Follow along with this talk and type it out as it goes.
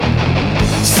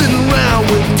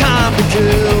time to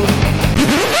kill.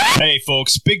 Hey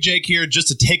folks, Big Jake here just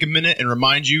to take a minute and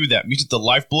remind you that Music the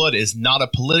Lifeblood is not a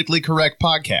politically correct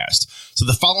podcast, so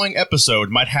the following episode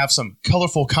might have some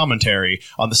colorful commentary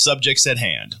on the subjects at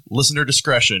hand. Listener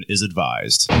discretion is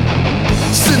advised.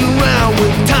 Sitting around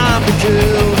with time to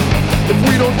kill. If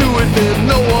we don't do it, then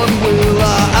no one will.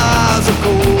 Our eyes are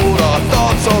cold, our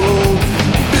thoughts are old.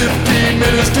 15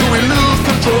 minutes till we lose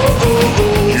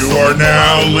control. You are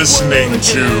now listening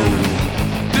to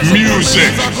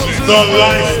Music the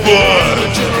Lifeblood.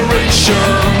 A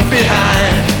generation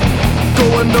behind,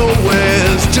 going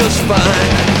nowhere's just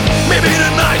fine. Maybe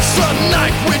tonight's the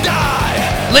night we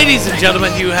die. Ladies and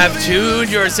gentlemen, you have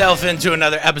tuned yourself into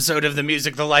another episode of the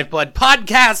Music the Lifeblood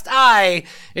podcast. I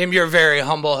am your very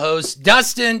humble host,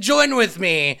 Dustin. Join with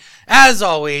me, as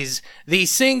always, the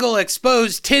single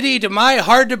exposed titty to my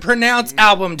hard-to-pronounce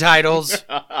album titles.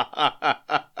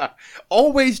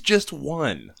 Always just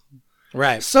one.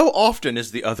 Right. So often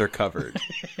is the other covered.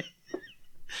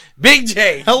 Big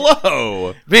Jake.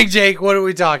 Hello. Big Jake, what are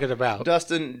we talking about?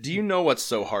 Dustin, do you know what's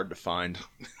so hard to find?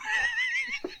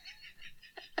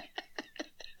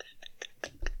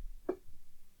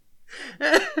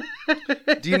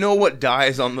 Do you know what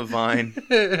dies on the vine?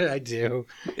 I do.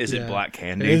 Is it black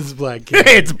candy? It's black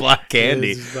candy. It's black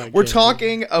candy. We're candy.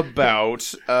 talking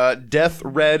about Death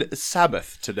Red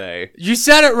Sabbath today. You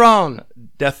said it wrong.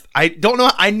 Death. I don't know.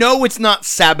 I know it's not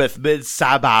Sabbath, but it's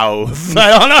SABAOTH.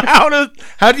 I don't know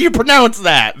how do you pronounce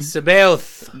that?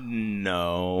 SABAOTH.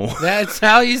 No. That's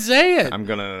how you say it. I'm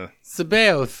gonna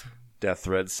SABAOTH. Death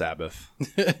Red Sabbath.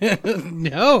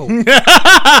 No.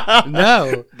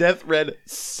 No. Death Red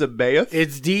Sabaoth?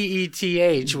 It's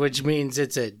DETH, which means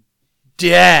it's a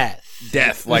death.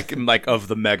 Death, like of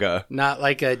the mega. Not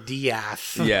like a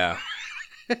death. Yeah.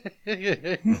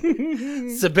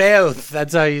 SABAOTH,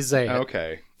 that's how you say it.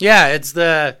 Okay. Yeah, it's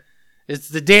the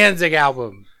DANZIG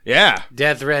album. Yeah.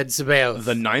 Death Red SABAOTH.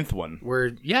 The 9th one.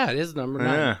 It is number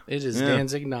 9. Yeah. It is Yeah.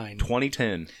 DANZIG 9.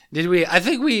 2010. Did we? I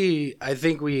think we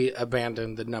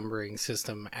abandoned the numbering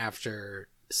system after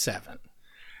 7.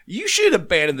 You should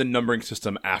abandon the numbering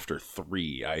system after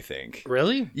 3, I think.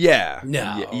 Really? Yeah.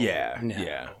 No. Yeah.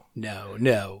 No. Yeah.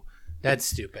 No. That's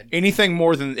stupid. Anything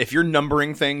more than, if you're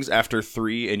numbering things after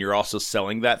 3 and you're also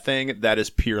selling that thing, that is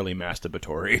purely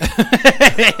masturbatory.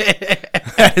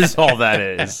 That is all that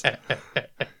is.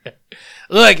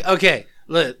 Look, okay,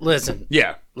 listen.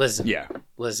 Yeah. Listen. Yeah.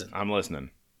 Listen. I'm listening.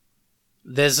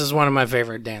 This is one of my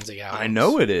favorite Danzig albums. I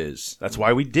know it is. That's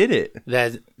why we did it.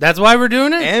 That's why we're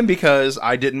doing it? And because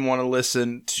I didn't want to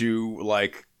listen to,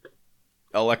 like,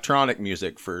 electronic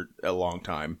music for a long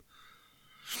time.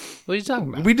 What are you talking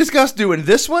about? We discussed doing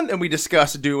this one, and we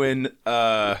discussed doing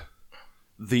the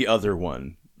other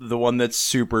one. The one that's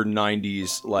super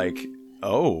 90s, like,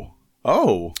 oh.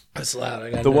 That's loud. I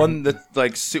got The one that's,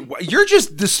 like, you're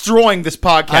just destroying this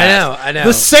podcast. I know.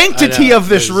 The sanctity of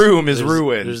this room is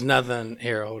ruined. There's nothing.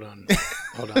 Here, hold on.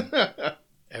 Hold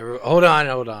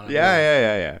on.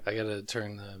 Yeah. I gotta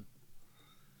turn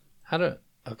the...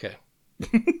 Okay.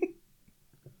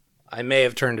 I may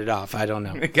have turned it off. I don't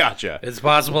know. Gotcha. It's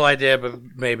possible I did, but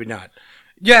maybe not.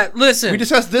 Yeah, listen. We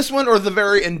discussed this one or the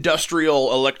very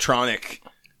industrial electronic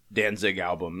Danzig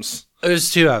albums.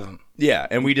 There's 2 of them. Yeah,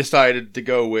 and we decided to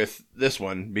go with this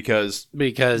one because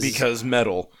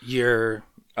metal. You're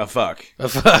a fuck.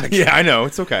 Yeah, I know.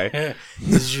 It's okay.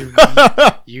 you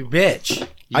bitch.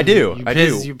 I do.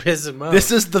 You piss him off. This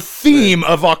is the theme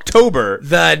of October.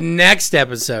 The next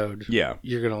episode. Yeah.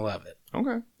 You're going to love it.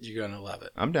 Okay. You're going to love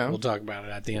it. I'm down. We'll talk about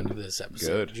it at the end of this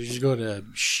episode. Good. You're just going to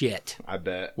shit. I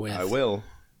bet. I will.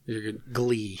 You're going to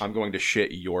glee. I'm going to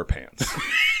shit your pants.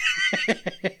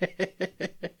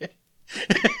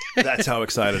 That's how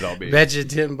excited I'll be. Bet you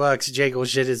 $10 Jake will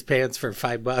shit his pants for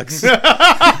 $5.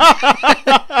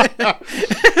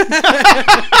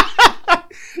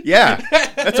 Yeah,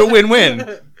 that's a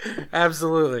win-win.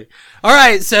 Absolutely. All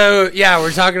right, so yeah,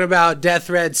 we're talking about Death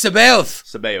Red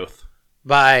SABAOTH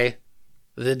by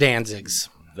the Danzigs.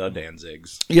 The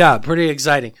Danzigs. Yeah, pretty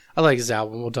exciting. I like his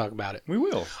album. We'll talk about it. We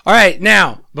will. All right,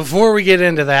 now, before we get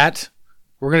into that,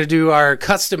 we're going to do our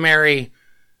customary,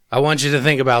 I want you to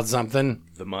think about something.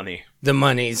 The money. The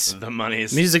monies. The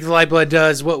monies. Music the Lifeblood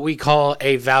does what we call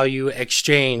a value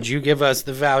exchange. You give us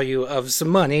the value of some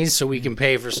monies so we can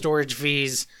pay for storage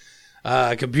fees,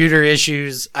 computer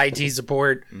issues, IT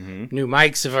support, new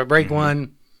mics if I break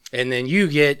one, and then you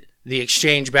get the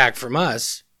exchange back from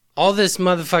us. All this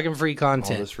motherfucking free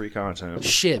content. All this free content.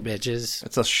 Shit, bitches.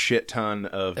 That's a shit ton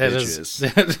of That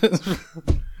bitches.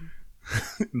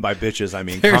 By bitches, I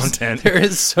mean content. There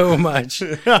is so much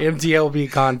MTLB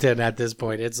content at this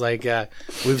point. It's like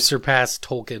we've surpassed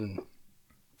Tolkien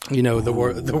You know, the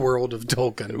world of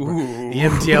Tolkien.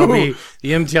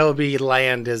 The MTLB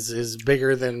land is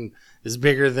bigger than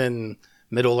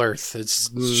Middle Earth. It's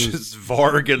just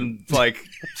Varg and like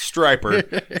Striper.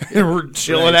 We're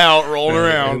chilling out, rolling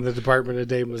around. in the Department of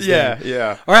Damon's.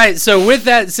 Yeah. All right. So with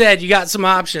that said, you got some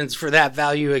options for that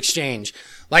value exchange.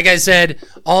 Like I said,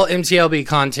 all MTLB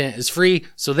content is free,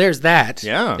 so there's that.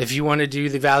 Yeah. If you want to do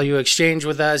the value exchange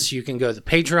with us, you can go the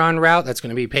Patreon route. That's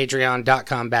going to be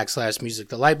patreon.com/Music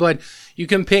the Lifeblood. You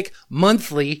can pick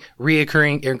monthly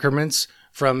reoccurring increments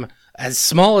from as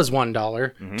small as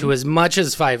 $1 to as much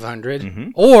as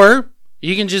 $500, or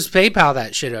you can just PayPal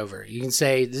that shit over. You can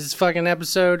say, this is fucking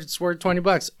episode, it's worth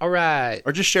 $20. All right.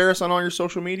 Or just share us on all your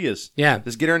social medias. Yeah.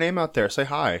 Just get our name out there. Say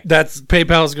hi. That's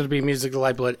PayPal is going to be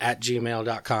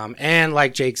musicthelifeblood@gmail.com. And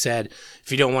like Jake said,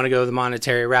 if you don't want to go the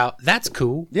monetary route, that's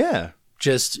cool. Yeah.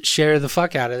 Just share the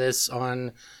fuck out of this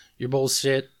on your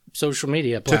bullshit social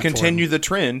media platform. To continue the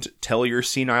trend, tell your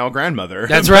senile grandmother.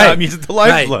 That's right. Music the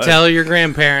Lifeblood. Right. Tell your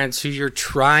grandparents who you're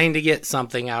trying to get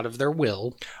something out of their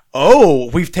will. Oh,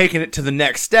 we've taken it to the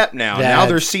next step now. Now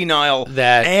they're senile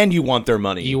and you want their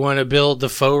money. You want to build the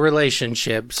faux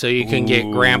relationship so you can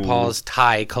get grandpa's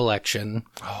tie collection.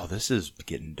 Oh, this is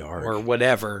getting dark. Or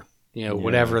whatever. You know,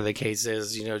 whatever the case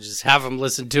is. You know, just have them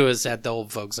listen to us at the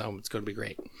old folks' home. It's going to be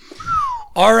great.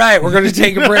 All right, we're going to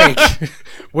take a break.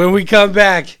 When we come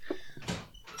back,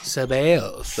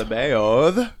 SABAOTH.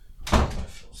 SABAOTH.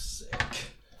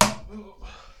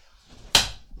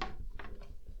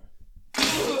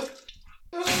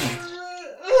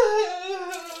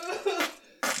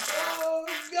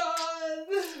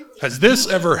 Has this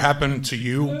ever happened to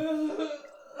you?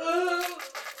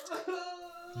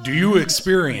 Do you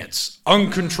experience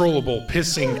uncontrollable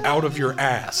pissing out of your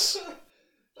ass?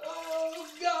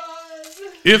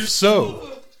 If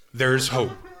so, there's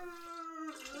hope.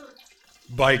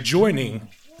 By joining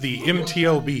the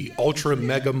MTLB Ultra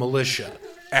Mega Militia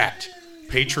at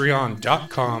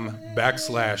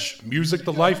patreon.com/Music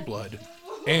the Lifeblood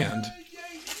and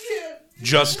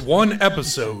just one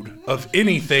episode of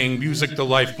anything Music the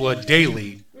Lifeblood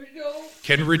daily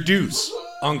can reduce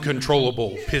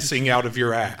uncontrollable pissing out of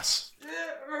your ass.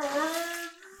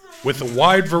 With a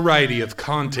wide variety of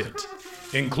content,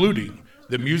 including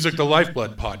the Music the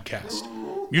Lifeblood podcast,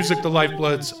 Music the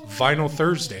Lifeblood's Vinyl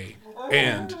Thursday,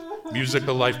 and Music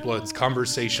the Lifeblood's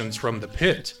Conversations from the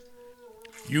Pit,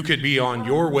 you could be on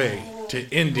your way to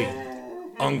ending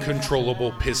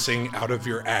uncontrollable pissing out of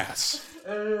your ass.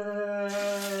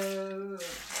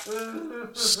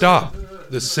 Stop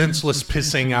the senseless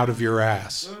pissing out of your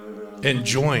ass and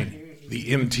join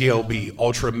the MTLB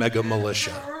Ultra Mega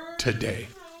Militia today.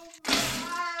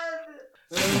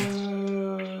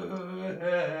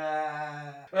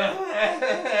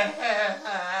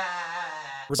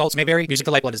 Results may vary. Music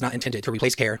the Lifeblood is not intended to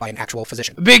replace care by an actual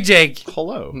physician. Big Jake.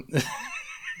 Hello.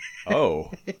 Oh.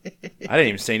 I didn't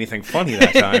even say anything funny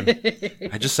that time.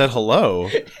 I just said hello.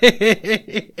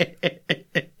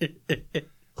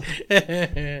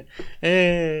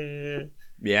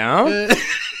 Yeah?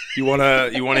 You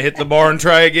wanna hit the bar and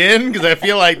try again? Because I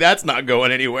feel like that's not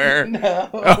going anywhere. No.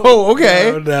 Oh,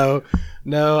 okay.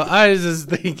 No. I was just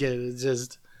thinking, it's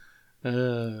just,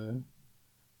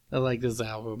 I like this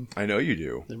album. I know you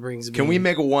do. It brings me, Can we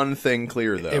make one thing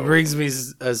clear, though? It brings me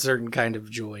a certain kind of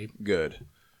joy. Good.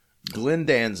 Glenn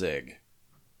Danzig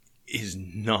is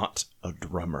not a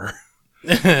drummer.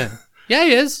 Yeah,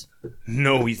 he is.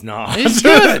 No, he's not. He's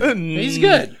good. He's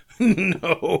good.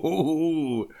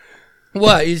 No.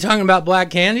 What? You talking about Black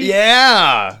Candy?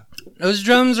 Yeah. Those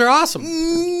drums are awesome.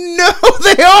 No,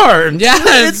 they aren't. Yeah,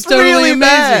 it's totally really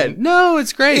amazing. bad. No,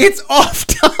 it's great. It's off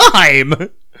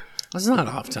time. It's not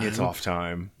off time. It's off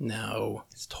time. No.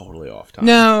 It's totally off time.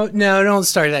 No, don't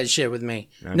start that shit with me.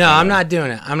 I'm not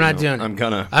doing it. I'm not doing it. I'm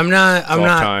gonna. I'm not.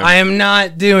 Time. I am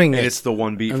not doing it. And it's the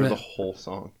one beat for the whole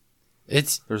song.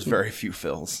 There's very few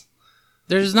fills.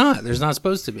 There's not. There's not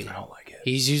supposed to be. I don't like it.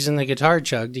 He's using the guitar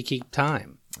chug to keep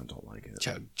time. I don't like it.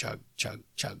 Chug, chug, chug,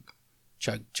 chug.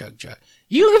 Chug, chug, chug.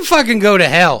 You can fucking go to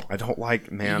hell. I don't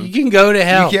like, man. You can go to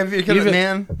hell. You can,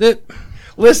 man.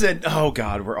 Listen. Oh,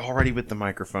 God. We're already with the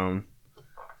microphone.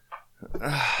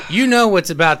 You know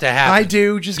what's about to happen. I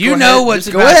do. Just you go know ahead. what's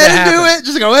Just about go ahead to happen. and do it.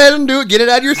 Just go ahead and do it. Get it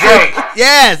out of your system.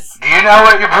 Yes. Do you know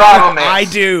what your problem is? I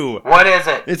do. What is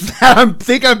it? It's that I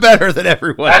think I'm better than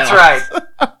everyone else. That's right.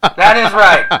 That is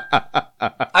right.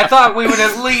 I thought we would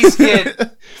at least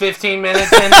get 15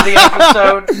 minutes into the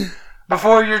episode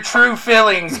before your true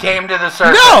feelings came to the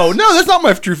surface. No, that's not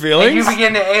my true feelings. And you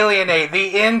begin to alienate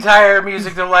the entire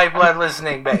Music to Lifeblood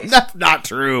listening base. That's not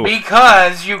true.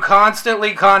 Because you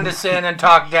constantly condescend and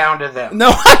talk down to them.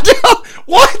 No, I don't.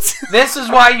 What? This is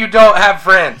why you don't have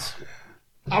friends.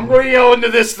 I'm re-yelling to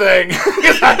this thing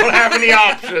because I don't have any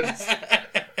options.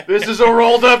 This is a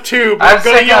rolled up tube. I'm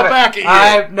going to yell back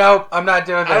at you. Nope, I'm not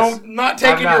doing this. I'm not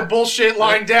taking your bullshit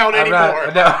line down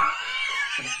anymore. No.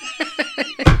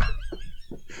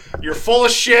 You're full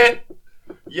of shit.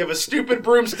 You have a stupid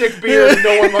broomstick beard and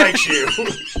no one likes you.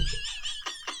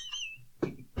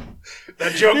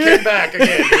 That joke came back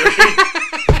again.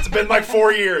 It's been like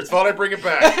 4 years. Thought I'd bring it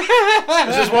back.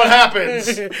 This is what happens.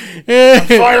 I'm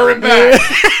firing back.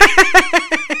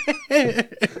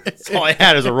 That's all I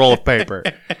had is a roll of paper.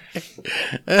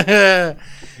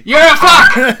 You're a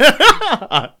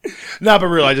fuck! No, but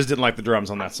really, I just didn't like the drums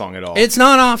on that song at all. It's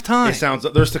not off time. It sounds.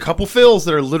 There's a couple fills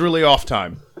that are literally off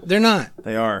time. They're not.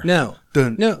 They are. No.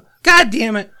 Dun. No. God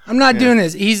damn it. I'm not doing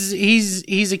this.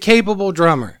 He's a capable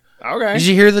drummer. Okay. Did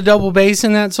you hear the double bass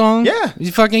in that song? Yeah.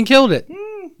 He fucking killed it.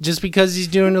 Just because he's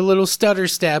doing a little stutter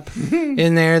step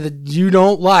in there that you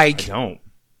don't like. I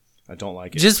don't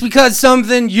like it. Just because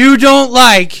something you don't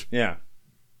like. Yeah.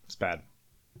 It's bad.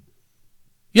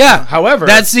 Yeah. However,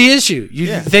 that's the issue.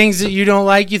 Things that you don't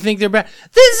like, you think they're bad.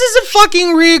 This is a fucking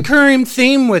reoccurring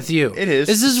theme with you. It is.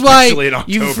 This is why Especially in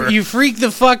October. you freak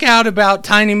the fuck out about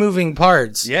tiny moving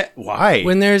parts. Yeah. Why?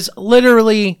 When there's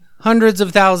literally hundreds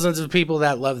of thousands of people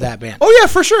that love that band. Oh yeah,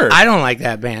 for sure. I don't like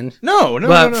that band. No.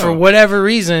 But for whatever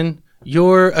reason,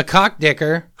 you're a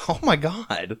cockdicker. Oh my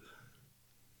god.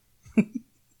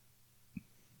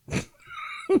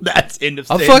 That's end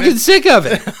of I'm statement. fucking sick of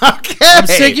it. Okay. I'm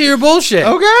sick of your bullshit.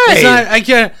 Okay. It's not, I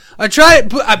can't.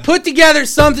 I put together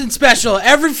something special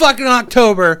every fucking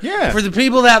October for the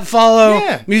people that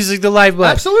follow Music the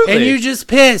Lifeblood. Absolutely. And you just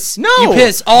piss. No. You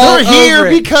piss all over They're here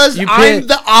it. because I'm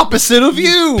the opposite of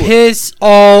you. Piss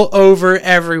all over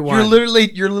everyone. You're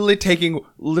literally taking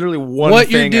one what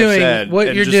thing you're doing, I said what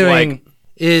and you're just doing like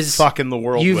is fucking the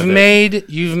world you've with made it.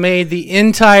 You've made the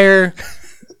entire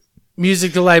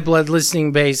Music to Lifeblood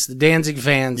listening base, the Danzig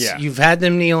fans, you've had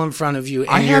them kneel in front of you,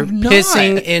 and you're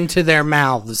pissing into their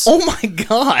mouths. Oh my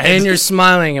god! And you're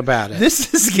smiling about it.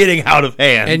 This is getting out of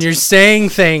hand. And you're saying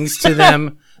things to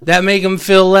them that make them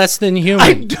feel less than human.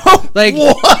 I don't like.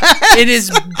 It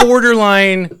is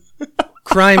borderline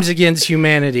crimes against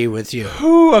humanity with you.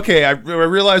 Ooh, okay, I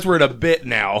realize we're in a bit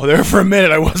now. There for a minute,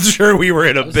 I wasn't sure we were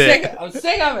in a bit. I'm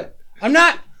sick of it. I'm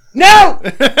not. No.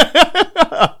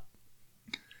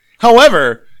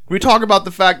 However, we talk about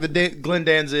the fact that Glenn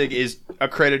Danzig is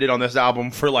accredited on this album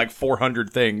for like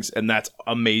 400 things, and that's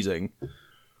amazing.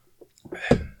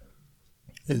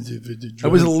 I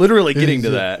was literally getting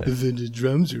to that. The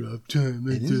drums are up time.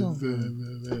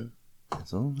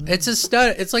 It's a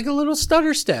stutter. It's like a little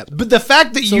stutter step. But the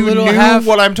fact that you knew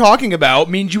what I'm talking about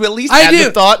means you at least had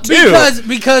the thought too.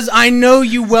 Because I know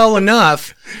you well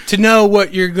enough to know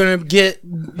what you're gonna get.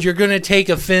 You're gonna take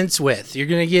offense with. You're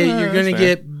gonna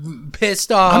get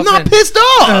pissed off. I'm not pissed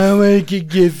off. I make it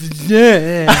get.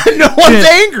 No one's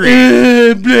angry.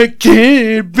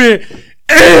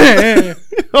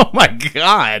 Oh my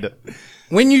god.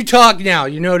 When you talk now,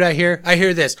 you know what I hear? I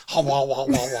hear this.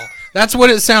 That's what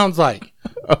it sounds like.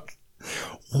 Okay.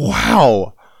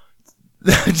 Wow.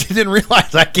 I didn't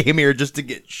realize I came here just to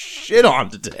get shit on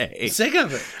today. Sick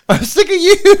of it. I'm sick of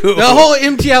you. The whole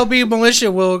MTLB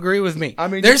militia will agree with me. I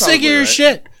mean, they're sick of your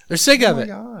shit. They're sick of it.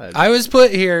 God. I was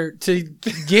put here to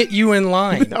get you in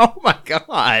line. Oh my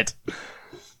god.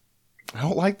 I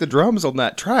don't like the drums on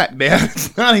that track, man.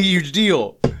 It's not a huge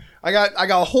deal. I got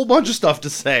a whole bunch of stuff to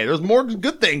say. There's more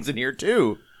good things in here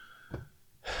too.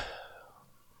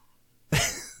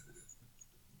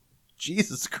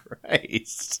 Jesus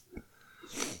Christ.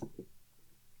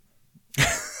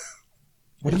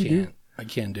 What do you do? I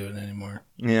can't do it anymore.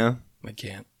 Yeah. I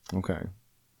can't. Okay.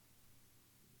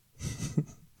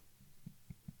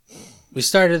 We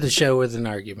started the show with an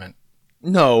argument.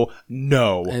 No.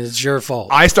 And it's your fault.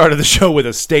 I started the show with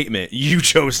a statement. You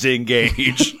chose to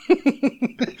engage.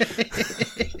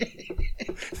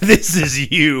 This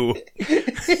is you.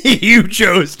 You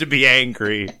chose to be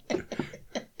angry.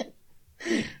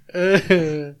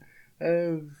 I'm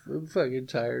fucking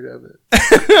tired of it.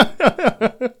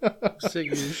 I'm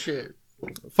sick of your shit.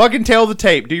 Fucking tail the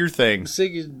tape. Do your thing. I'm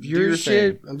sick of your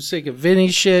shit. I'm sick of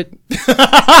Vinny's shit.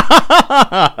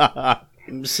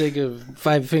 I'm sick of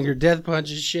Five Finger Death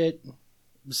Punch's shit.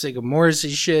 I'm sick of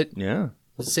Morrissey's shit. Yeah.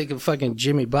 I'm sick of fucking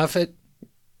Jimmy Buffett.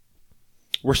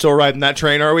 We're still riding that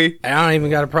train, are we? I don't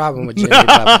even got a problem with Jimmy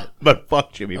Buffett. But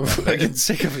fuck Jimmy I'm Buffett. fucking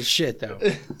sick of his shit, though.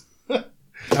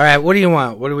 All right, what do you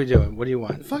want? What are we doing? What do you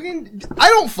want? Fucking, I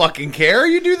don't fucking care.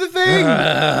 You do the thing.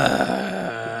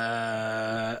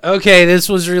 Okay, this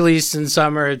was released in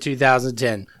summer of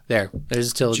 2010. There's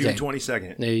still a June date.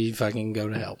 22nd. There you fucking go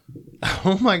to hell.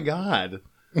 Oh my god.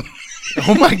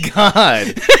 Oh my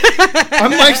god.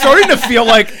 I'm like starting to feel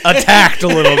like attacked a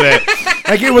little bit.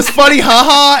 Like it was funny,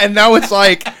 haha, and now it's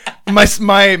like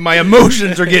my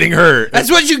emotions are getting hurt.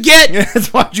 That's what you get.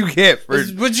 That's what you get for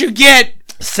That's what you get.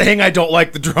 saying I don't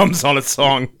like the drums on a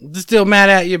song. I'm still mad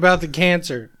at you about the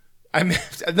cancer. I mean,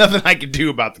 nothing I can do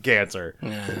about the cancer.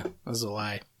 Nah, that's a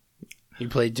lie. You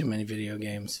played too many video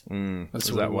games. That's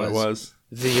Is that what it was?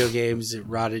 Video games that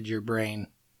rotted your brain.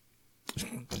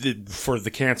 For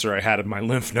the cancer I had in my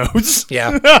lymph nodes.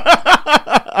 Yeah.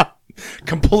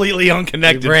 Completely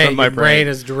unconnected from my your brain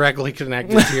is directly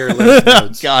connected to your lymph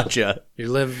nodes. Gotcha. Your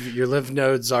lymph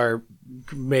nodes are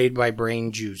made by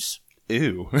brain juice.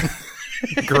 Ew.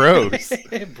 Gross.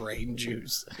 Brain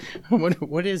juice.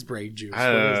 What is brain juice? What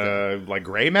is that? Like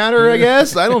gray matter, I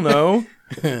guess? I don't know.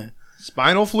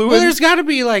 Spinal fluid? Well, there's got to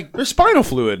be like There's spinal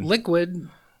fluid. liquid.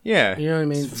 Yeah. You know what I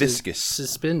mean? It's viscous.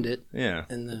 Suspend it. Yeah.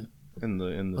 In the. In the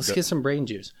Let's get some brain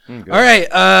juice. Okay. All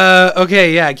right.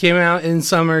 Okay. Yeah. It came out in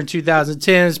summer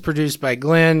 2010. It's produced by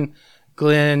Glenn.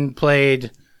 Glenn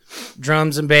played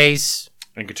drums and bass.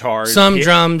 And guitars. Some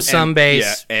drums, some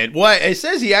bass. Yeah. And what it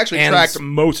says he actually And tracked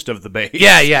most of the bass.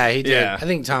 Yeah. He did. Yeah. I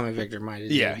think Tommy Victor might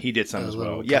have. Yeah, he did some as well.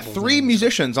 little Yeah, couple 3 things.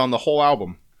 musicians on the whole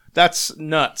album. That's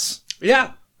nuts.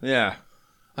 Yeah. Yeah.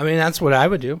 I mean, that's what I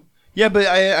would do. Yeah, but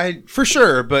I for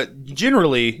sure, but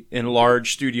generally in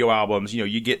large studio albums,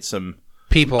 you get some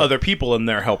People. other people in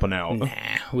there helping out. Nah,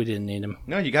 we didn't need him.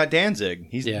 No, you got Danzig.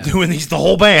 He's Yeah. doing the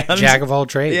whole band. Jack of all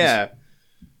trades. Yeah.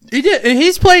 He did. And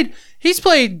he's played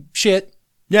shit,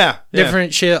 Yeah.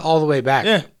 different shit all the way back.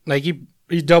 Yeah. Like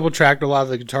he double tracked a lot of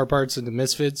the guitar parts in the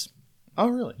Misfits. Oh,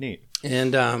 really? Neat.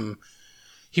 And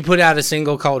he put out a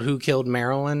single called "Who Killed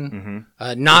Marilyn."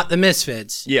 Not the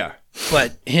Misfits, Yeah.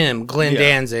 but him, Glenn Yeah.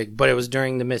 Danzig. But it was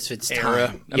during the Misfits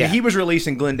time. I mean, he was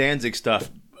releasing Glenn Danzig stuff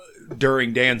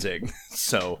during Danzig,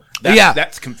 so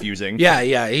that's confusing.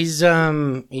 yeah. He's a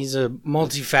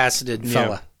multifaceted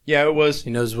fella. Yeah, it was. He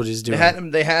knows what he's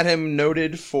doing. They had him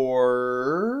noted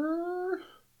for.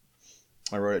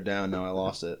 I wrote it down. Now I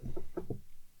lost it.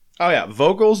 Oh yeah,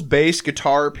 vocals, bass,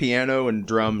 guitar, piano, and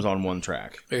drums on one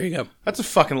track. There you go. That's a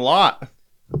fucking lot.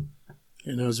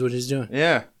 He knows what he's doing.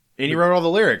 Yeah, and he wrote all the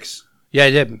lyrics. Yeah,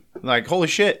 he did. Like holy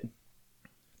shit,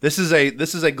 this is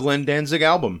a Glenn Danzig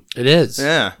album. It is.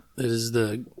 Yeah, It is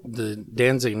the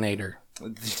Danzignator.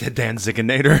 the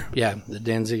Danziginator. Yeah, the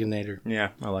Danzignator. Yeah,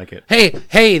 I like it.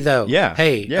 Hey, though. Yeah,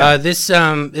 Hey, yeah. this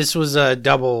was a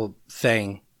double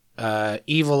thing.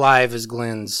 Evil Live is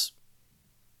Glenn's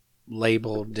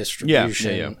label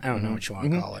distribution. Yeah. I don't know what you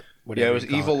want to call it. Yeah, Whatever it was you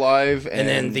call Evil it. Live, And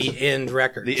then the End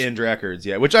Records. The End Records,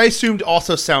 yeah, which I assumed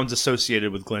also sounds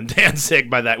associated with Glenn Danzig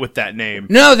with that name.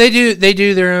 No, they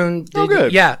do their own.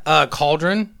 Good. Yeah,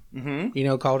 Cauldron. Mm-hmm. You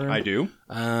know Cauldron? I do.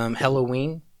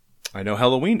 Halloween. I know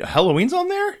Halloween. Halloween's on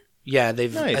there? Yeah,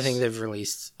 Nice. I think they've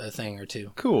released a thing or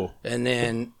two. Cool. And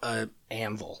then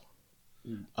Anvil.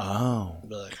 Oh.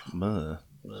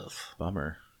 Ugh.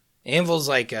 Bummer. Anvil's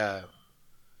like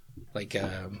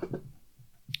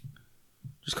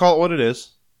Just call it what it is.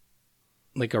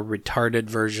 like a retarded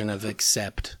version of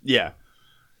Accept. Yeah.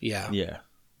 Yeah. Yeah.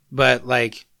 But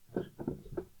like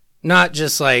not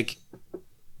just like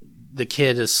the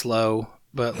kid is slow,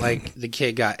 but like the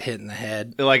kid got hit in the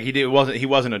head. Like he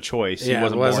wasn't a choice. Yeah, he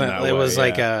wasn't born that way. it was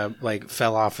yeah. like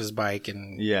fell off his bike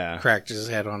and Yeah. cracked his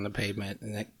head on the pavement,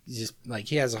 and just like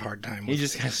he has a hard time with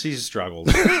He struggled.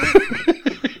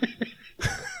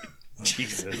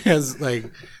 Jesus. because like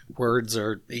words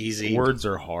are easy. Words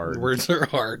are hard. Words are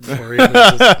hard for him.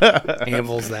 It's just-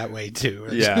 Anvil's that way too.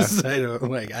 It's Yeah. just- I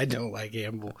don't like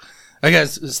Anvil. I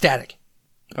guess Static.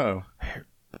 Oh.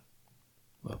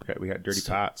 Okay, we got dirty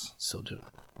pots. Still do.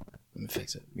 Let me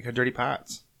fix it. We got dirty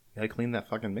pots. You gotta clean that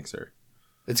fucking mixer.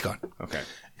 It's gone. Okay.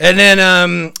 And then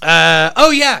oh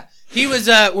yeah, he was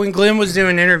when Glenn was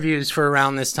doing interviews for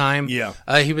around this time. Yeah.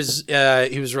 He was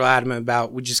real adamant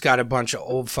about we just got a bunch of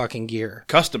old fucking gear.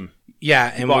 Custom.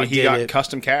 Yeah, and He got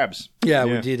custom cabs. Yeah,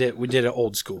 we did it. We did it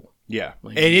old school. Yeah.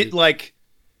 Like, And it like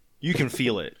you can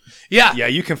feel it. Yeah, Yeah,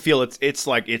 you can feel it. It's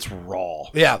like it's raw.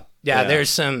 yeah. Yeah. There's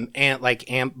some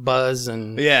amp buzz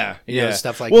and Yeah, you know,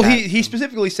 stuff like well, that. he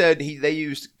specifically said they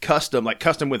used custom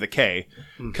with a K,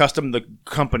 custom the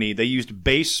company. They used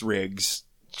bass rigs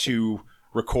to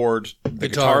record the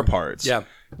guitar parts. Yeah.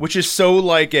 which is so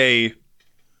like a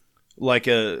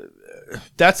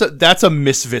that's a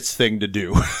Misfits thing to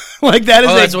do. Like that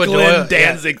is a Glenn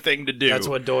Danzig thing to do. That's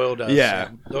what Doyle does. Yeah.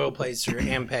 So Doyle plays through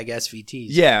Ampeg SVTs.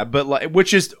 Yeah, but like,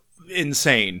 which is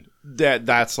insane.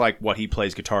 That's like what he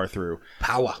plays guitar through.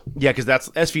 Power. Yeah, because that's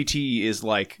SVT is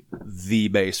like the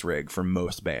bass rig for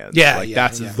most bands. Yeah, like yeah,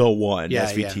 that's yeah. the one.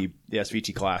 Yeah, SVT, the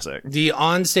SVT classic. The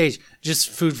onstage, just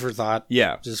food for thought.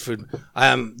 Yeah, just food.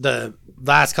 The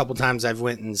last couple times I've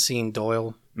went and seen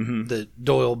Doyle, the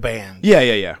Doyle band.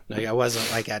 Yeah. Like I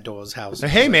wasn't like at Doyle's house.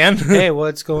 Hey man, hey,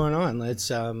 what's going on? Let's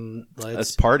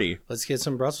party. Let's get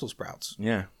some Brussels sprouts.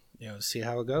 Yeah, see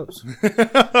how it goes.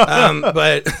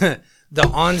 But the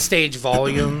onstage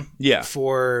volume,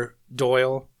 for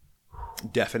Doyle,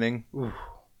 deafening,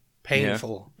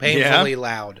 painfully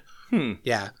loud.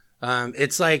 Yeah,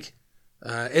 it's like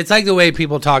the way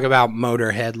people talk about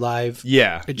Motorhead live.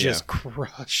 Yeah, it's just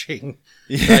crushing,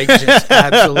 like just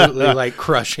absolutely like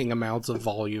crushing amounts of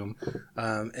volume.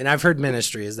 And I've heard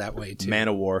Ministry is that way too. Man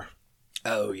of War.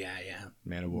 Oh yeah,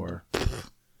 Man of War.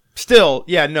 Still,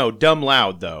 dumb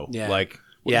loud though. Yeah, like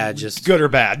just good or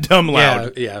bad, dumb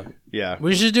loud. Yeah.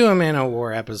 We should do a Man of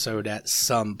War episode at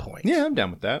some point. Yeah, I'm down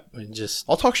with that.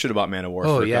 I'll talk shit about Man of War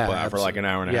for like an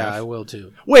hour and a half. Yeah, I will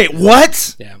too. Wait,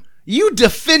 what? Yeah. You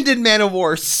defended Man of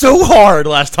War so hard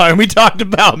last time we talked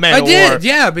about Man of War. I did,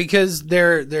 yeah, because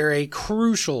they're they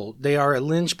are a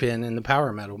linchpin in the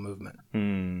power metal movement.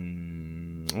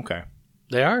 Okay.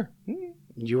 They are.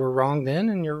 You were wrong then,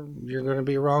 and you're going to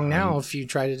be wrong now if you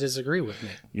try to disagree with me.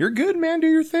 You're good, man. Do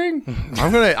your thing.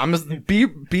 I'm gonna let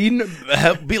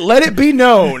it be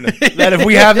known that if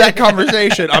we have that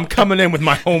conversation, I'm coming in with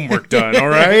my homework done. All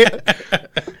right.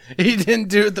 He didn't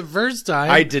do it the first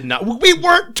time. I did not. We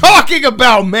weren't talking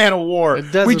about Man of War.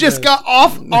 We just got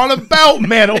off on about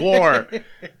Man of War.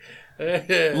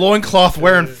 Loincloth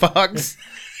wearing fucks.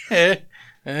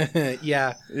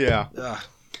 Yeah. Ugh.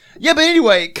 Yeah, but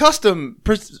anyway,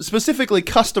 specifically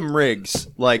custom rigs.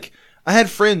 Like, I had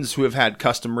friends who have had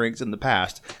custom rigs in the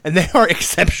past, and they are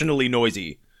exceptionally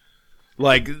noisy.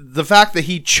 Like, the fact that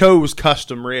he chose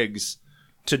custom rigs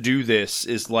to do this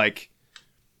is like,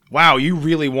 wow, you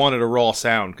really wanted a raw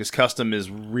sound, because custom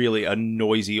is really a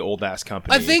noisy old-ass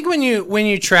company. I think when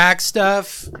you track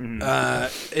stuff,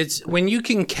 it's when you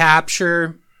can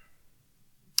capture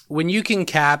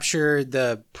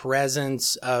the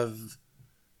presence of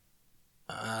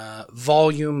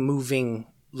volume moving,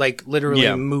 like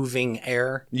literally moving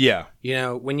air. Yeah.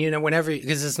 Whenever,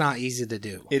 because it's not easy to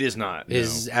do. It is not. It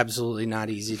is absolutely not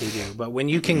easy to do. But when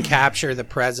you can capture the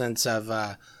presence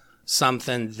of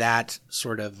something that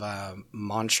sort of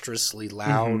monstrously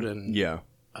loud and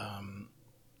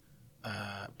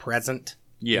present,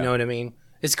 you know what I mean?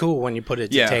 It's cool when you put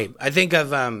it to tape. I think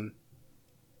of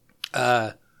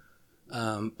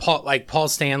Paul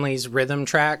Stanley's rhythm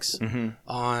tracks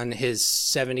on his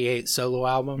 78 solo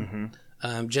album.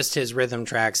 Just his rhythm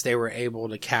tracks, they were able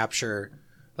to capture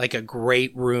like a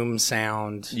great room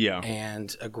sound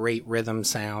and a great rhythm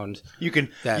sound.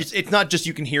 It's not just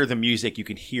you can hear the music, you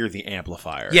can hear the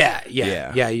amplifier. Yeah,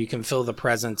 you can feel the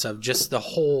presence of just the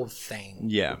whole thing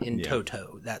in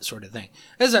toto, that sort of thing.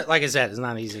 Like I said, it's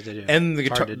not easy to do. And the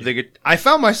guitar, I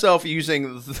found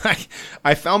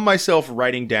myself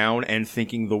writing down and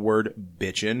thinking the word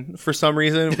bitchin' for some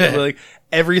reason. Like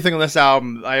everything on this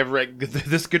album, I have read,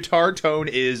 this guitar tone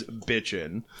is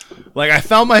bitchin'. Like I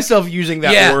found myself using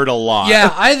that word a lot.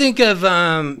 Yeah, I think of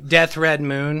Death Red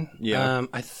Moon. Yeah.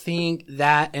 I think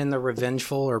that and The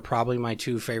Revengeful are probably my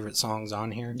two favorite songs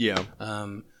on here. Yeah.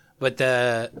 But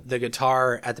the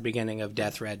guitar at the beginning of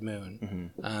Death Red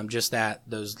Moon, just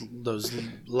those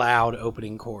loud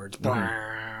opening chords.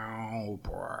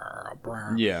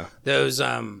 Yeah. Those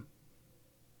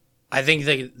I think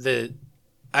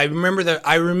I remember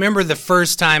the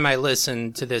first time I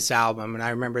listened to this album, and I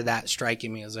remember that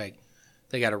striking me as like,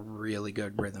 they got a really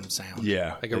good rhythm sound.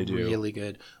 Yeah, like really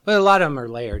good. But a lot of them are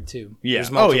layered too. Yeah.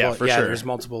 For sure. There's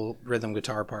multiple rhythm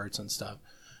guitar parts and stuff.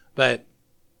 But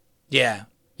yeah,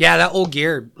 that old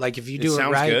gear. Like if you do it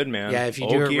right, sounds good, man. Yeah, if you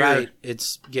do it right,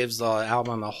 it gives the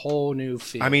album a whole new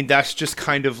feel. I mean, that's just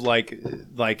kind of like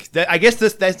that. I guess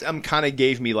that kind of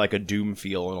gave me like a Doom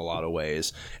feel in a lot of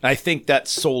ways, and I think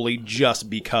that's solely just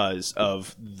because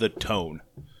of the tone.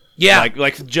 Yeah,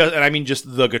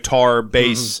 just the guitar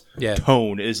bass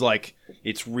tone is like,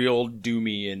 it's real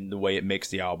doomy in the way it makes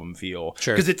the album feel.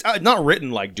 Sure, because it's not written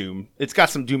like Doom. It's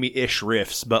got some doomy-ish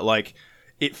riffs, but like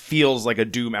it feels like a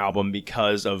Doom album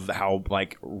because of how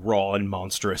like raw and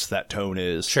monstrous that tone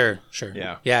is. Sure.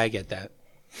 Yeah, I get that.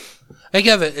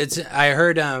 I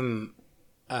heard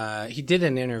he did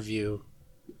an interview.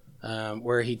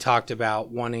 where he talked about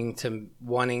wanting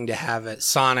to have it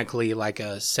sonically like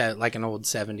an old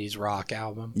 70s rock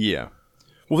album. Yeah.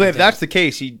 Well, if that's the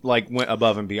case, he like went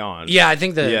above and beyond. Yeah, I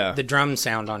think the drum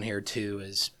sound on here too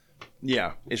is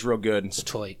it's real good. it's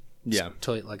toy. Yeah. It's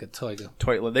toy like a toy.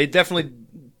 They definitely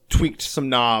tweaked some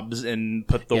knobs and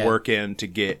put the work in to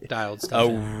get Dialed stuff a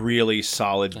in. really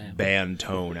solid band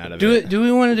tone out of it. Do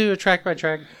we want to do a track by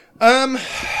track?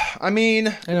 I mean,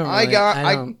 I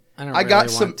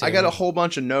got a whole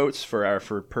bunch of notes for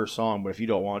per song, but if you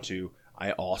don't want to,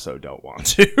 I also don't want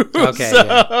to. Okay, So-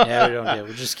 yeah, we don't do it.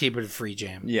 We'll just keep it a free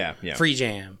jam. Yeah. Free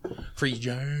jam.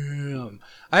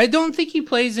 I don't think he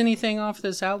plays anything off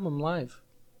this album live.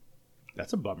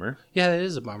 That's a bummer. Yeah, that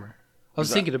is a bummer. I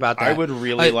was thinking about that. I would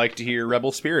really like to hear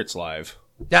Rebel Spirits live.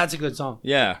 That's a good song.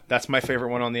 Yeah, that's my favorite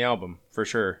one on the album, for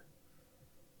sure.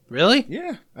 Really?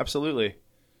 Yeah, absolutely.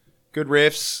 Good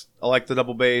riffs. I like the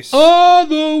double bass. On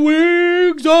the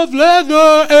wings of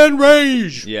leather and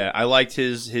rage. Yeah, I liked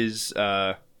his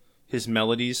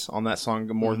melodies on that song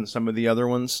more than some of the other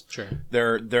ones. Sure.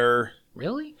 They're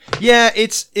Really? yeah,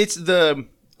 it's the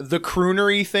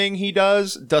croonery thing he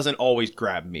doesn't always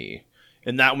grab me.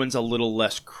 And that one's a little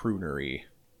less croonery.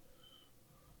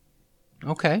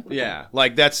 Okay. Yeah,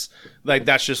 that's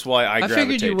just why I gravitate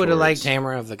figured you would have towards- liked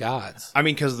Hammer of the Gods. I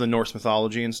mean, because of the Norse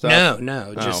mythology and stuff.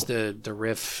 No, just the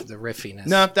riffiness.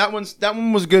 No, that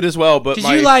one was good as well. But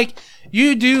because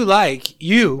you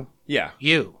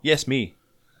yes, me.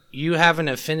 You have an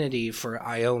affinity for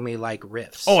Iommi like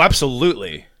riffs. Oh,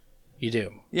 absolutely. You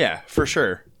do. Yeah, for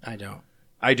sure. I don't.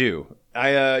 I do.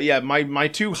 My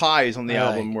two highs on the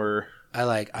album were. I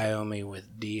like Iommi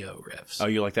with Dio riffs. Oh,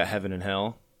 you like that Heaven and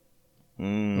Hell?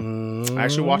 I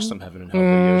actually watched some Heaven and Hell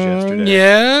videos yesterday.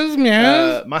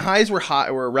 Yes. My highs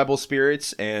were Rebel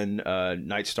Spirits and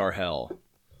Night Star Hell.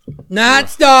 Not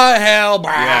Star Hell. Bow,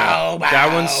 Yeah, bow,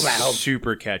 that one's bow.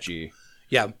 super catchy.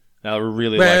 Yeah. I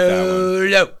really like that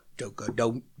one.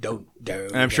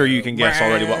 And I'm sure you can guess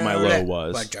already what my low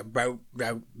was.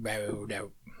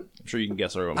 I'm sure you can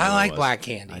guess already what my I low like was. Black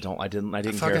Candy. I didn't care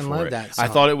fucking for love it. that I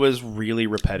song. thought it was really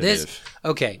repetitive.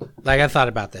 Okay, like I thought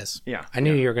about this. Yeah. I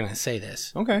knew you were going to say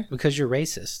this. Okay. Because you're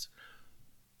racist.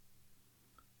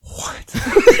 What?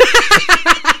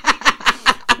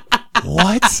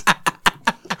 What?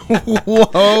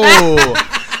 Whoa.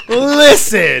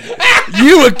 Listen,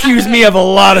 you accused me of a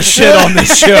lot of shit on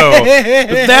this show. But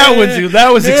that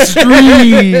was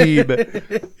extreme.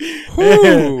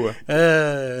 Whew.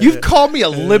 You've called me a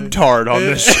libtard on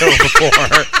this show before.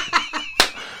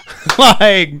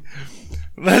 Like,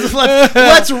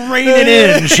 let's rein it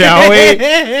in, shall we?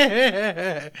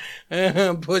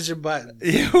 Push a button.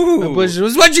 Ew.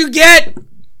 It's what you get.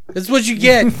 It's what you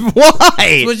get. Why?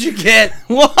 It's what you get.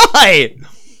 Why?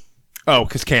 Oh,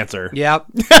 because cancer. Yep.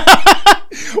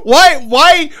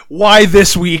 Why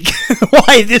this week?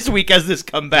 Why this week has this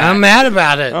come back? I'm mad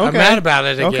about it. Okay. I'm mad about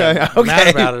it again. Okay. I'm mad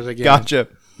about it again. Gotcha.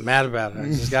 Mad about it. I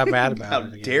just got mad about How it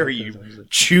again. dare you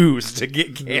choose to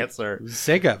get cancer? I'm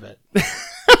sick of it.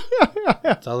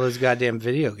 It's all those goddamn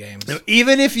video games.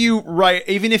 Even if you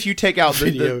take out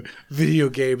Video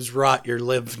games rot your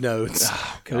lymph nodes.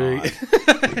 Oh, God.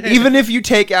 Even if you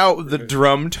take out the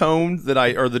drum tone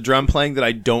or the drum playing that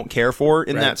I don't care for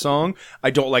in that song,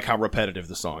 I don't like how repetitive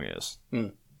the song is.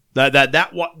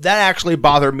 That actually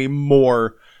bothered me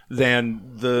more than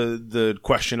the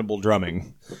questionable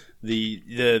drumming.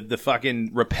 The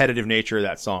fucking repetitive nature of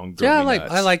that song. Yeah,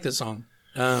 I like the song.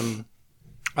 I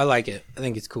like it. I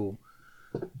think it's cool.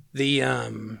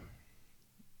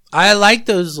 I like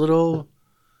those little,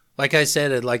 like I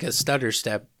said, like a stutter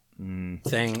step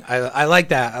thing. I like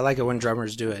that. I like it when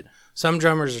drummers do it. Some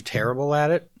drummers are terrible at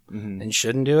it and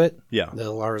shouldn't do it. Yeah. The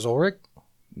Lars Ulrich.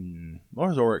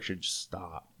 Lars Ulrich should just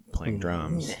stop playing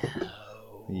drums. No.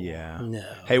 Yeah. No.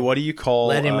 Hey, what do you call?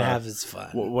 Let him have his fun.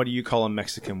 What do you call a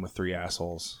Mexican with 3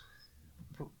 assholes?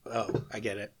 Oh, I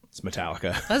get it. It's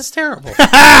Metallica. That's terrible.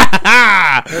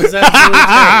 That's absolutely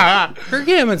terrible. Kirk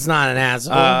Hammett's not an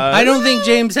asshole. I don't think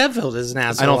James Hetfield is an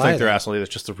asshole. I don't think they're assholes either.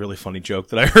 It's just a really funny joke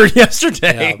that I heard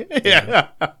yesterday. Yeah.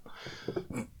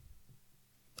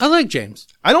 I like James.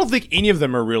 I don't think any of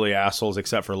them are really assholes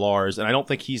except for Lars, and I don't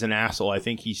think he's an asshole. I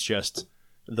think he's just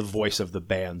the voice of the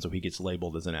band, so he gets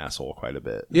labeled as an asshole quite a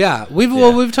bit. Yeah, we've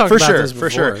talked for about sure, this before.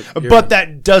 for sure. But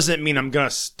that doesn't mean I'm gonna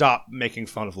stop making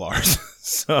fun of Lars.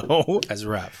 So That's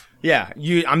rough. yeah,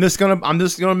 I'm just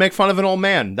gonna make fun of an old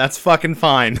man. That's fucking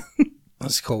fine.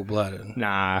 That's cold blooded.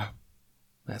 Nah,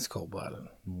 That's cold blooded.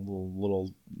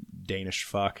 little Danish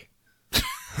fuck.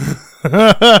 So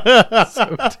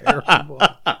terrible.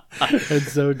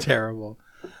 It's so terrible.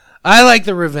 I like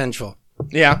the Revengeful.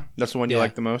 Yeah, that's the one you Yeah.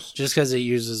 like the most. just because it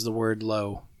uses the word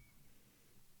low,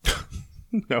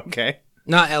 Okay.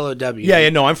 not LOW. Yeah,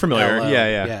 no, I'm familiar. LO.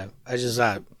 Yeah. Yeah. I just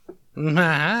thought,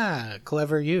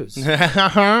 clever use. Yeah.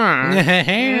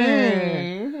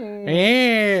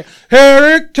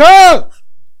 Eric Toast,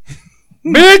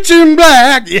 bitch in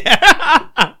black.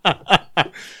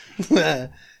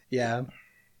 Yeah.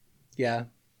 Yeah.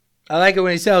 I like it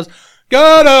when he sells,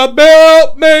 got a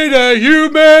belt made of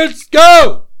humans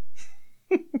go.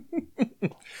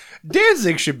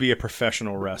 Danzig should be a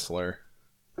professional wrestler.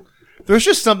 There's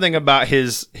just something about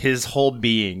his whole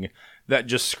being that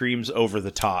just screams over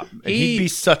the top. And he'd be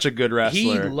such a good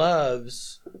wrestler. He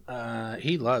loves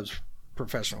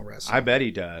professional wrestling. I bet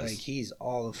he does. Like, he's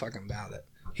all the fucking about it.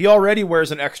 He already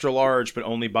wears an extra large, but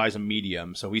only buys a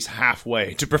medium, so he's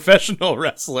halfway to professional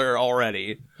wrestler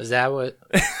already. Is that what?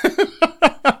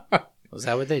 Was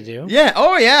that what they do? Yeah.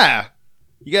 Oh yeah.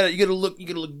 You gotta look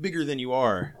bigger than you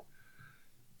are.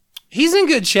 He's in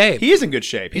good shape. He is in good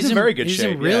shape. He's in very good shape.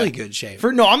 He's in really yeah. good shape.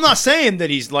 No, I'm not saying that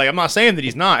he's not.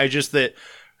 It's just that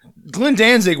Glenn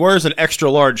Danzig wears an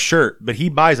extra large shirt, but he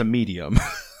buys a medium,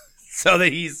 so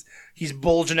that he's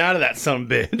bulging out of that son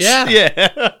of a bitch. Yeah.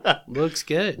 Yeah. Looks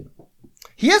good.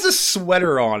 He has a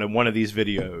sweater on in one of these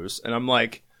videos, and I'm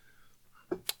like,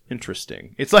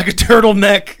 interesting. It's like a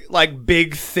turtleneck, like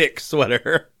big, thick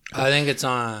sweater. I think it's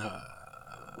on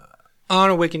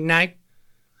a wicked night.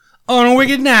 On a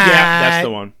wicked night. Yeah, that's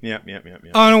the one. Yep.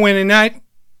 On a winning night.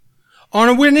 On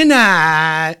a winning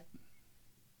night.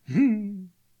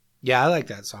 Yeah, I like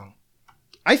that song.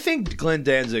 I think Glenn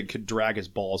Danzig could drag his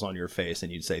balls on your face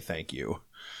and you'd say thank you.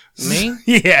 Me?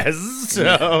 Yes.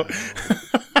 So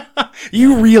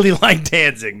you really like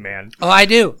Danzig, man. Oh, I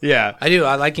do. Yeah. I do.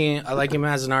 I like him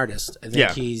as an artist. I think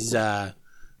Yeah. he's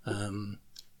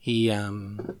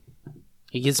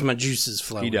he gets my juices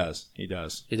flowing. He does. He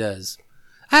does.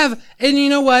 And you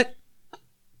know what?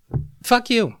 Fuck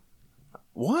you.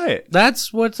 What?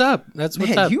 That's what's up. That's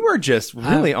what's Man, up. you are just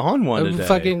really on one I'm today.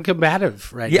 fucking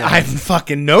combative right yeah, now. I've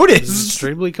fucking noticed.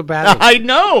 Extremely combative. I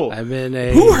know. I'm in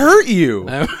a. Who hurt you?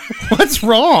 What's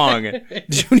wrong?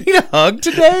 Did you need a hug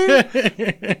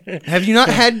today? Have you not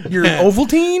had your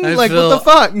Ovaltine? What the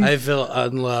fuck? I feel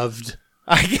unloved.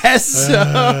 I guess so.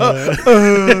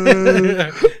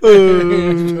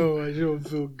 No, I don't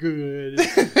feel good.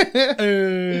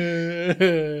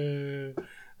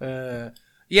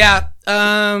 Yeah.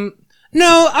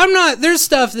 No, I'm not. There's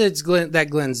stuff that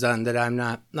Glenn's done that I'm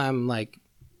not. I'm like,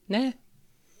 nah.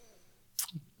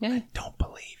 I don't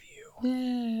believe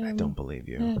you. I don't believe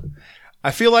you.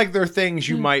 I feel like there are things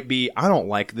you might be, I don't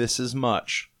like this as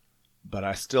much, but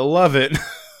I still love it.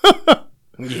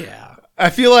 Yeah. I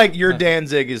feel like your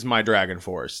Danzig is my Dragon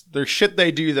Force. There's shit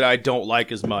they do that I don't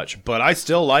like as much, but I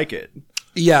still like it.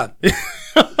 Yeah.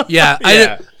 Yeah.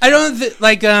 Yeah. I don't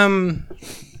like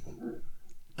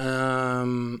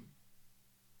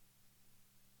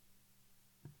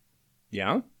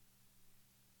Yeah?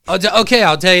 okay,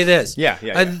 I'll tell you this. Yeah.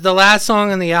 The last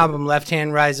song on the album, Left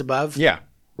Hand Rise Above, Yeah.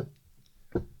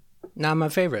 not my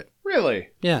favorite. Really?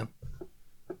 Yeah.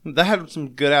 That had some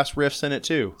good ass riffs in it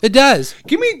too. It does.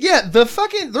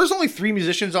 There's only 3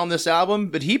 musicians on this album,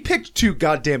 but he picked 2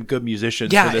 goddamn good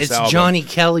musicians Yeah, for this it's album. Johnny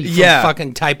Kelly from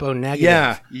fucking Typo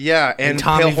Negative. Yeah, and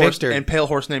Tommy Pale Victor. Pale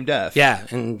Horse Named Death. Yeah,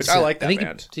 and Which I like that think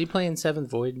band. Did he play in Seventh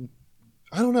Void?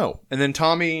 I don't know. And then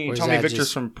Tommy Or is that Victor's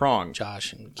just from Prong.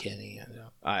 Josh and Kenny.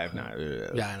 I have not.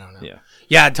 Yeah, I don't know. Yeah.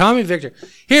 Yeah, Tommy Victor.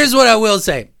 Here's what I will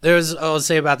say. I'll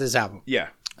say about this album. Yeah.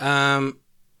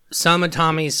 Some of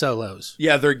Tommy's solos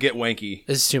Yeah, they get wanky.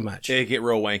 is too much. They get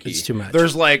real wanky. It's too much.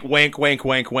 There's like wank,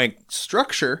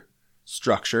 structure,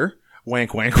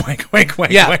 wank,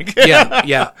 Yeah, wank.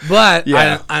 yeah. But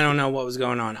Yeah. I don't know what was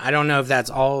going on. I don't know if that's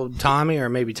all Tommy or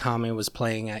maybe Tommy was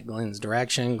playing at Glenn's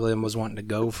direction. Glenn was wanting to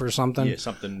go for something. Yeah,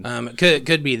 something. It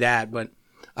could be that, but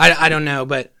I don't know.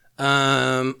 But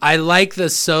I like the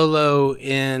solo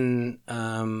in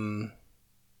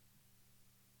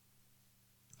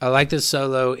I like the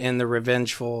solo in The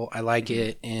Revengeful. I like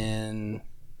it in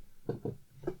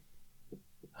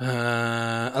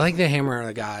I like the Hammer of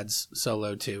the Gods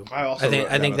solo too. I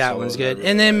think that one's good.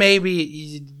 And then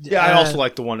maybe I also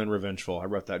like the one in Revengeful. I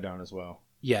wrote that down as well.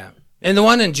 Yeah. And the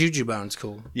one in Juju Bone's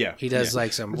cool. Yeah. He does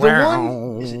like some The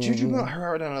one is it Juju Bone? I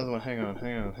wrote down another one. Hang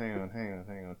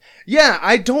on. Yeah,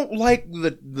 I don't like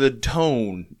the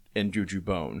tone in Juju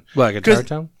Bone. What, guitar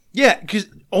tone? Yeah, because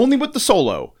only with the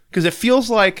solo. Because it feels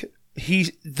like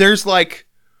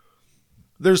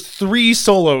there's 3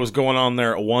 solos going on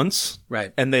there at once.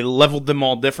 Right. And they leveled them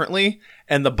all differently.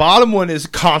 And the bottom one is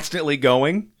constantly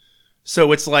going.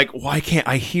 So it's like, why can't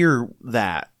I hear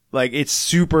that? Like, it's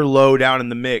super low down in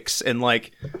the mix, and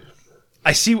like,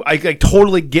 I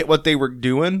totally get what they were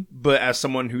doing, but as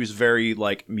someone who's very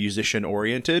like musician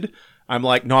oriented, I'm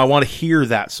like, no, I want to hear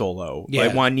that solo.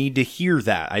 Yeah. I need to hear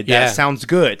that. That sounds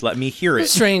good. Let me hear it.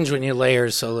 It's strange when you layer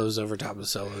solos over top of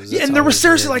solos. Yeah, and there was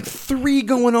seriously like 3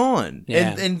 going on.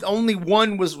 Yeah. And only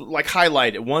one was like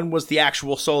highlighted. One was the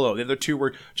actual solo. The other 2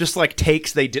 were just like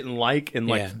takes they didn't like and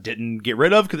like didn't get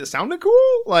rid of because it sounded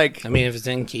cool. Like, I mean, if it's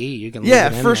in key, you can leave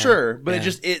it in for there. sure. But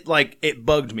it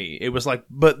bugged me. It was like,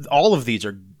 but all of these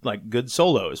are like good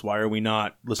solos. Why are we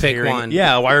not listening? Pick one.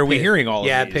 Yeah, why are we hearing all of these?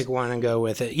 Yeah, pick one and go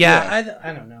with it. Yeah.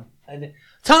 I don't know.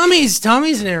 Tommy's an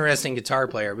interesting guitar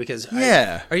player because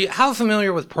how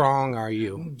familiar with prong are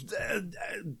you?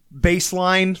 Bass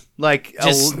line, like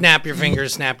just snap your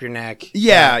fingers, snap your neck.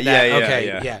 Yeah.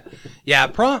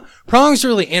 Prong's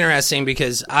really interesting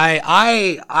because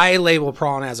I label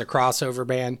prong as a crossover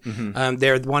band. Mm-hmm.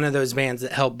 They're one of those bands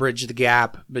that help bridge the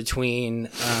gap between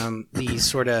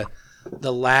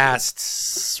the last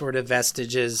sort of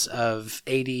vestiges of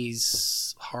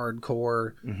 80s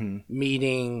hardcore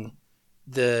meeting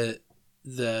the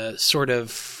sort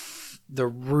of the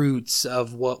roots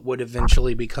of what would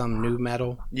eventually become nu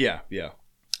metal. Yeah.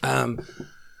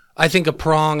 I think of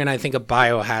Prong and I think of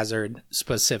Biohazard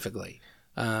specifically.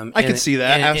 I can see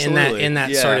that, absolutely. In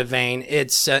that sort of vein.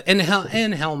 It's and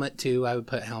Helmet too. I would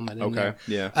put Helmet in there.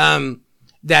 Yeah.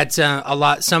 That's a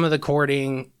lot. Some of the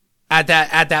chording at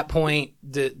that point,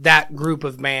 that group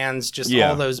of bands,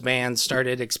 all those bands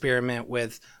started to experiment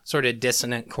with sort of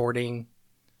dissonant chording.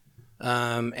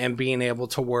 And being able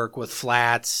to work with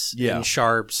flats and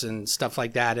sharps and stuff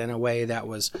like that in a way that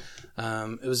was,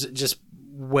 it was just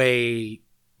way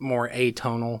more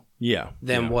atonal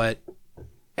than what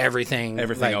everything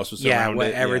else was around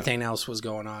it. Everything else was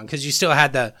going on. Because you still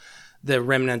had the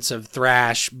remnants of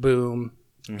thrash, boom,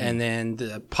 and then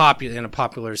in a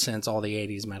popular sense, all the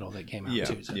 80s metal that came out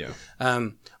too.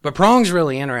 So. But Prong's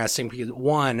really interesting because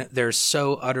 1, they're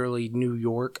so utterly New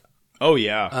York. Oh,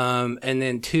 yeah. And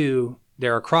then 2,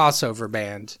 they're a crossover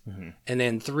band. And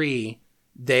then 3,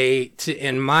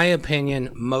 in my opinion,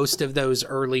 most of those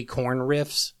early Korn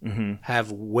riffs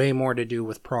have way more to do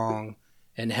with Prong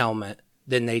and Helmet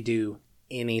than they do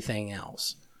anything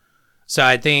else. So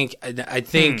I think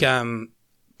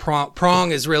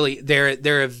Prong is really,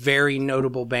 they're a very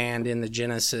notable band in the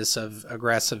genesis of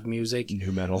aggressive music.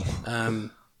 Nu metal.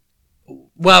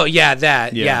 Well,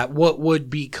 what would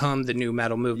become the nu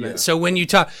metal movement. So when you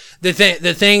talk, the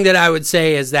thing that I would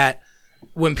say is that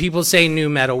when people say nu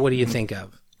metal, what do you think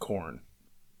of? Korn.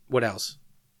 What else?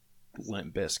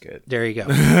 Limp Bizkit. There you go.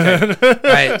 Okay.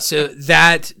 Right. So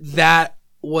that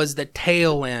was the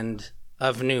tail end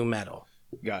of nu metal.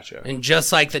 Gotcha. And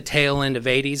just like the tail end of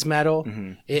 80s metal,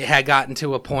 it had gotten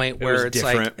to a point where it's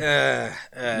different.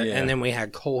 And then we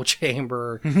had Coal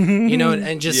Chamber,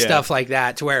 and just stuff like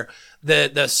that, to where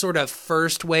the sort of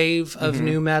first wave of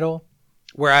nu metal,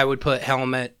 where I would put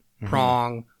Helmet,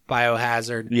 Prong,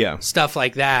 Biohazard, stuff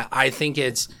like that. I think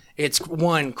it's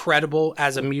 1, credible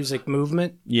as a music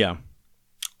movement. Yeah.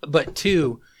 But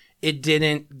 2,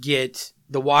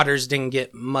 the waters didn't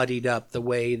get muddied up the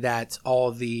way that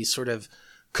all the sort of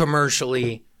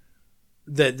commercially,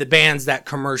 the bands that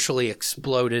commercially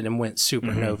exploded and went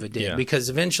supernova did. Because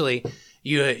eventually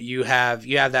you have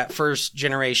that first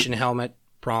generation Helmet,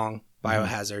 Prong,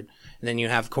 Biohazard, and then you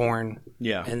have Korn,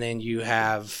 and then you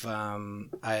have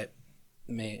I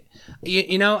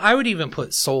would even put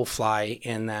Soulfly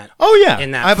in that. Oh yeah,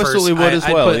 in that I absolutely would as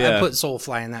well. I put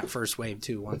Soulfly in that first wave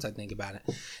too. Once I think about it,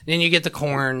 and then you get the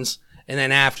Korns. And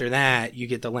then after that, you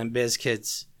get the Limp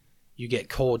Bizkits, you get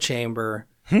Coal Chamber,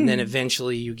 and then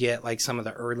eventually you get like some of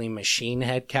the early Machine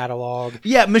Head catalog.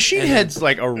 Yeah, Machine Head's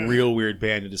like a real weird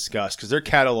band to discuss because their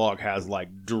catalog has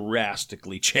like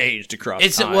drastically changed across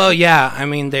time. Well, yeah, I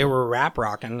mean they were rap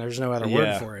rocking. There's no other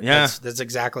word for it. Yeah, that's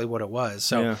exactly what it was.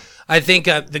 So I think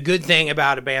the good thing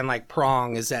about a band like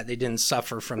Prong is that they didn't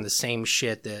suffer from the same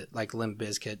shit that like Limp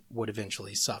Bizkit would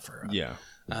eventually suffer. Yeah.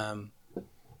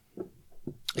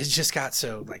 It's just got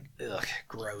so like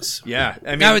gross. Yeah,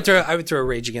 I mean, I would throw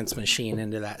Rage Against the Machine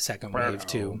into that second wave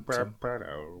too.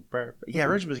 Yeah,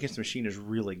 Rage Against the Machine is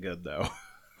really good though.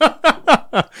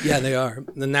 Yeah, they are,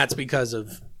 and that's because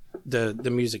of the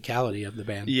musicality of the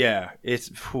band. Yeah, it's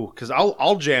because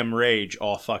I'll jam Rage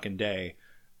all fucking day.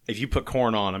 If you put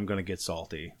Korn on, I'm gonna get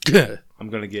salty. I'm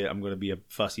gonna be a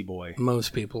fussy boy.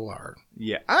 Most people are.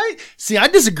 Yeah, I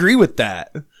disagree with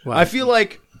that. Well, I feel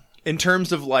like in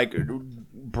terms of like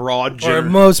broad or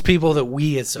most people that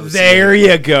we associate. There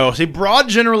you go. See, broad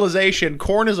generalization.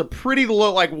 Korn is a pretty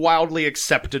wildly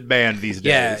accepted band these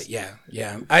days. Yeah.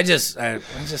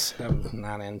 I'm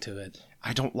not into it.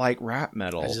 I don't like rap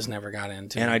metal. I just never got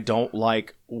into it. And I don't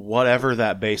like whatever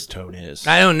that bass tone is.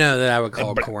 I don't know that I would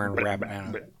call Korn rap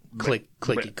metal. Click,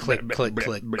 clicky, click, click,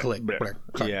 click, click, click,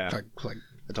 Yeah. click, click.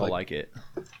 I don't like it.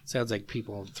 Sounds like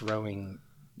people throwing,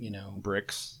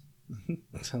 Bricks.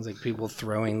 sounds like people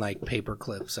throwing like paper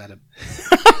clips at a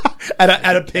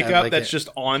at a pickup like that's just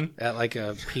on. at like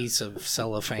a piece of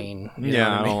cellophane.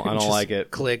 Yeah, I don't Just like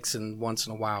it. Clicks and once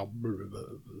in a while.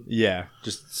 Yeah,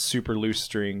 just super loose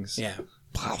strings. Yeah.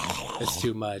 It's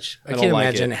too much. I don't can't like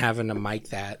imagine it. having to mic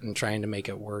that and trying to make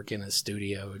it work in a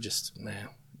studio. Just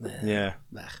Yeah.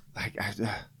 Nah.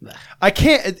 I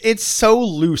can't. It's so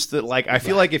loose that I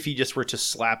feel like if you just were to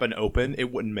slap an open,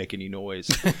 it wouldn't make any noise.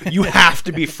 You have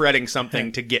to be fretting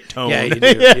something to get tone. Yeah, you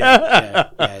do.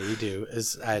 Yeah, you do.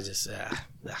 I just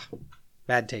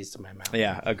bad taste in my mouth.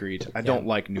 Yeah, agreed. I don't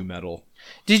like new metal.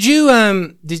 Did you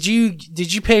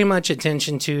pay much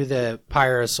attention to the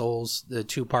Pyre of Souls, the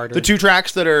two-parter? The 2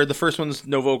 tracks that are the first one's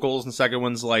no vocals and the second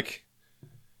one's I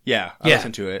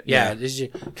listened to it. Yeah, did you?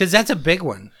 Because that's a big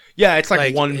one. Yeah, it's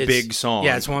Like, one it's- big song.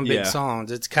 Yeah, it's one big song.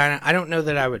 It's kind of. I don't know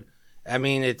that I would. I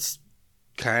mean, it's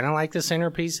kind of like the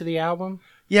centerpiece of the album.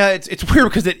 Yeah, it's weird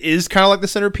because it is kind of like the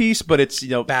centerpiece, but it's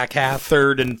Back half.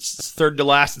 third to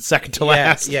last and second to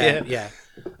last. Yeah.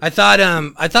 I thought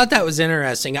that was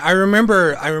interesting. I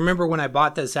remember when I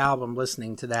bought this album,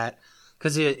 listening to that,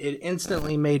 because it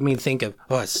instantly made me think of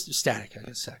it's static. I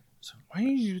got static. So Why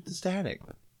did you do the static?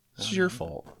 This is your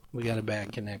fault. we got a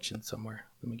bad connection somewhere.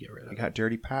 Let me get rid of You got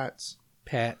dirty pats.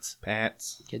 Pats.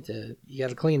 Pats. You got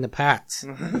to clean the pats.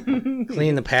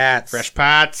 Clean the pats. Fresh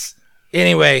pats.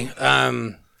 Anyway,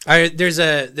 there's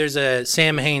a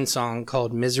Sam Hain song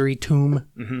called "Misery Tomb,"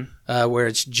 where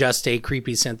it's just a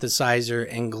creepy synthesizer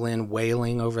and Glenn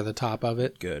wailing over the top of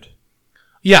it. Good.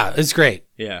 Yeah, it's great.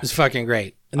 Yeah. It's fucking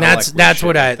great. And I that's like that's shit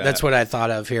what like that. that's what I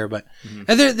thought of here. But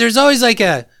and there's always like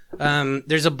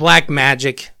there's a black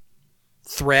magic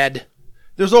thread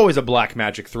There's always a black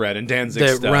magic thread in Danzig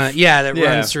that stuff.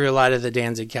 runs through a lot of the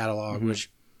Danzig catalog,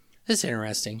 which is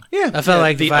interesting. Yeah. I felt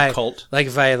like the if occult.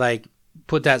 if I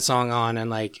put that song on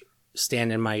and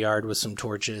stand in my yard with some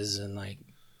torches and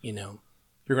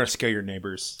You're gonna scare your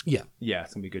neighbors. yeah, Yeah,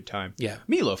 it's gonna be a good time. yeah,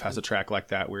 Meatloaf has a track like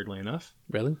that. Weirdly enough.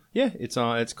 really. Yeah,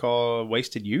 it's called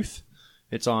Wasted Youth.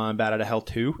 It's on Bad Out of Hell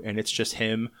 2, and it's just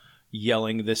him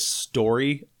yelling this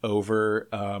story over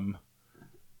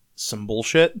some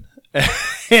bullshit.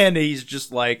 And he's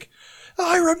just like,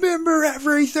 I remember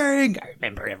everything. I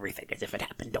remember everything as if it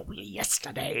happened only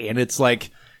yesterday. And it's like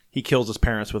he kills his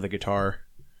parents with a guitar.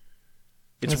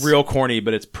 It's real corny,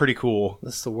 but it's pretty cool.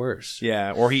 That's the worst.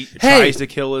 Yeah, or he tries to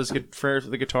kill his friends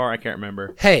with the guitar. I can't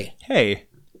remember. Hey,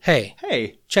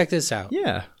 Hey, check this out.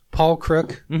 yeah. Paul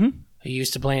Crook, who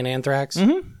used to play in Anthrax.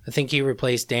 I think he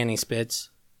replaced Danny Spitz,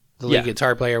 the lead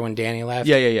guitar player, when Danny left.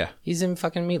 Yeah. He's in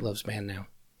fucking Meatloaf's band now.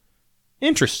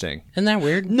 Interesting. Isn't that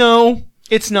weird? No,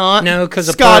 it's not. No, because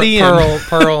of Scotty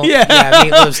Pearl. Yeah.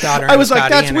 Meatloaf's daughter. I was like,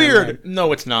 Scotty that's and weird. her.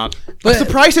 No, it's not. But- I'm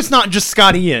surprised it's not just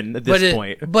Scotty Ian at this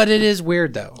point. But it is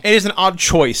weird though. It is an odd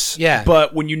choice. Yeah.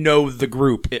 But when you know the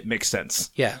group, it makes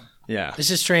sense. Yeah, Yeah. it's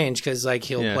just strange because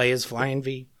he'll Yeah. play his Flying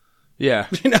V. Yeah.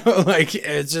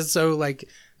 It's just so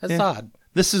that's odd.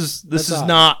 This is odd.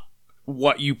 not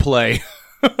what you play.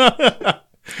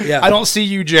 Yeah, I don't see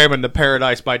you jamming the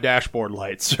Paradise by Dashboard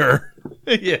Lights, sir.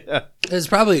 Yeah. It's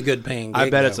probably a good paying gig. I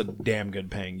bet though. it's a damn good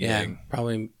paying gig. yeah,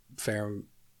 probably fair.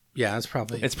 Yeah, it's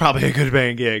probably It's probably a good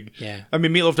paying gig. yeah. I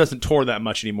mean, Meatloaf doesn't tour that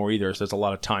much anymore either, so there's a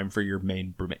lot of time for your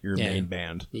main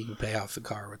band. You can pay off the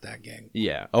car with that gig.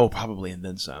 Yeah. Oh, probably, and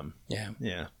then some. Yeah,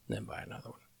 Yeah. then buy another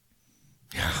one.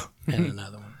 And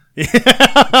another one.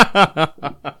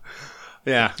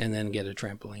 Yeah. And then get a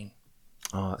trampoline.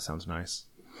 Oh, that sounds nice.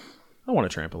 I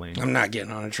want a trampoline. I'm not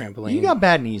getting on a trampoline. You got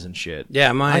bad knees and shit.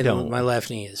 yeah, I don't. my left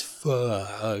knee is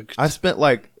fucked. I've spent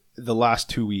the last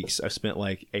 2 weeks, I've spent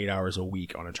 8 hours a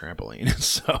week on a trampoline.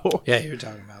 So, Yeah, you were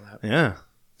talking about that. yeah,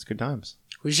 it's good times.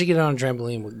 We should get on a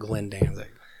trampoline with Glenn Danzig.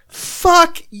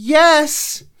 Fuck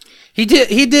yes! He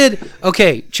did.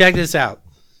 Okay, check this out.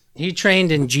 He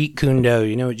trained in Jeet Kune Do.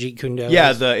 You know what Jeet Kune Do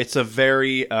Yeah, is? it's a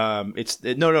very, that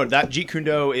Jeet Kune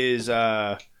Do is,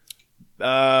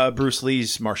 Bruce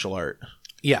Lee's martial art.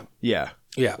 Yeah. Yeah.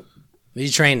 Yeah.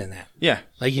 He's trained in that. Yeah.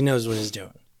 Like, he knows what he's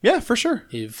doing. Yeah, for sure.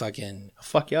 He fucking...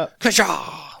 Fuck you up.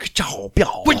 Ka-chaw!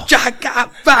 We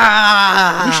Ka-chaw!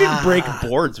 should break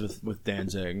boards with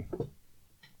Danzig.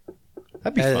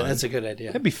 That'd be fun. That's a good idea.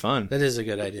 That'd be fun. That is a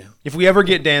good idea. If we ever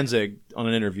get Danzig on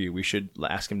an interview, we should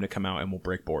ask him to come out and we'll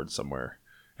break boards somewhere.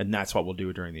 And that's what we'll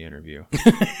do during the interview.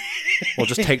 We'll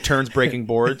just take turns breaking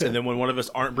boards, and then when one of us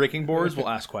aren't breaking boards, we'll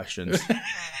ask questions.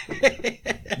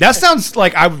 That sounds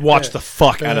like I would watch the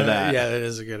fuck out of that. Yeah, that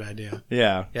is a good idea.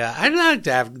 Yeah. Yeah, I'd like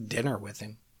to have dinner with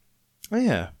him. Oh,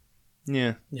 yeah.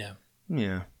 Yeah. Yeah.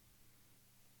 Yeah.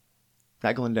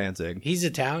 That Glenn Danzig. He's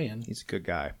Italian. He's a good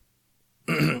guy.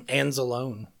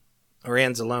 Anzalone. Or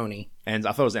Anzalone. And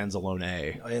I thought it was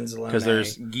Anzalone. Anzalone. Because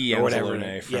there's Guy or whatever.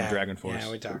 Anzalone from Dragon Force.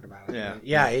 Yeah, we talked about it. Yeah.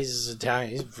 Yeah, he's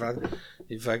Italian.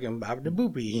 He's fucking Bob the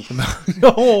Boopy.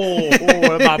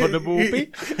 Oh, Baba the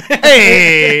Boopy.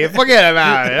 Hey, forget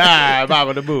about it.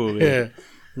 Baba the Boopy.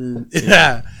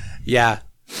 Yeah.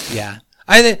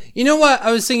 You know what?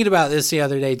 I was thinking about this the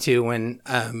other day too when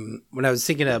I was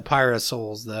thinking of Pyre of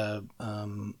Souls, the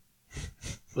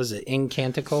was it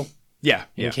Incanticle? Yeah.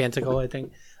 Incanticle, I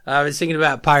think. I was thinking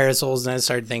about Pyre of Souls and I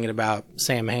started thinking about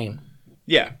Sam Hain.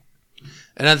 Yeah.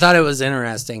 And I thought it was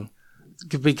interesting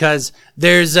because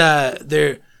there's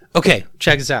okay,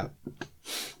 check this out.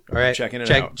 All right. Checking it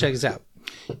out. Check this out.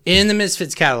 In the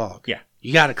Misfits catalog. Yeah.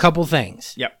 You got a couple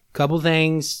things. Yep. Couple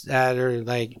things that are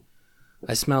like,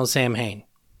 I smell Sam Hain.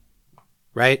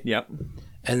 Right? Yep.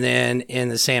 And then in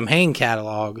the Sam Hain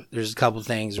catalog, there's a couple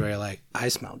things where you're like, I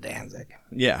smell Danzig.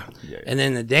 Yeah. And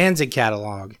then the Danzig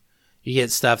catalog, you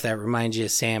get stuff that reminds you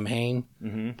of Sam Hain,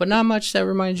 but not much that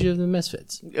reminds you of the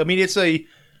Misfits. I mean, it's a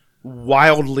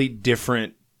wildly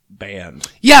different band.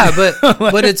 Yeah,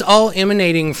 but it's all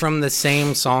emanating from the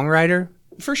same songwriter.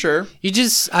 For sure. You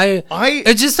just I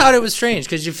just thought it was strange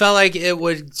because you felt like it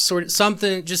would sort of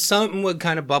something would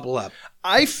kind of bubble up.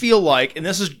 I feel like, and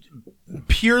this is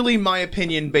purely my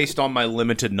opinion based on my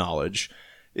limited knowledge,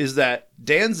 is that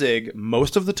Danzig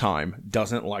most of the time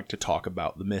doesn't like to talk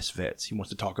about the Misfits. He wants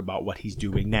to talk about what he's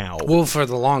doing now. Well, for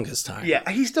the longest time. Yeah,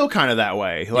 he's still kind of that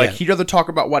way. Like, he'd rather talk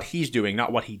about what he's doing,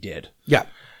 not what he did. Yeah.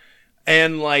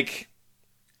 And, like,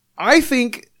 I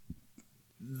think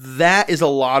that is a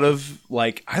lot of,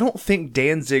 like, I don't think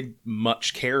Danzig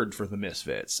much cared for the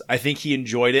Misfits. I think he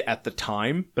enjoyed it at the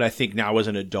time, but I think now as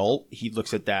an adult, he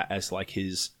looks at that as, like,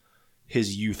 his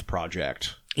youth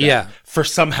project. Yeah. For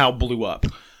somehow blew up.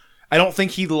 I don't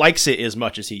think he likes it as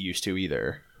much as he used to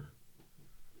either.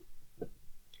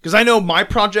 Because I know my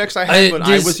projects I had when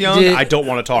I was young, I don't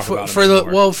want to talk about them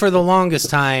anymore. For the longest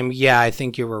time, yeah, I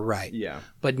think you were right. Yeah.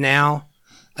 But now,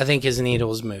 I think his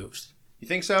needle's moved. You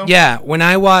think so? Yeah. When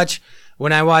I watch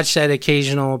that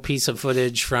occasional piece of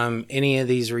footage from any of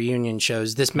these reunion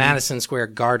shows, this Madison Square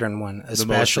Garden one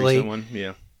especially, the most recent one,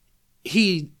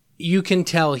 yeah. You can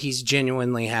tell he's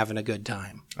genuinely having a good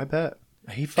time. I bet.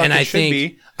 He fucking should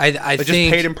be. I They think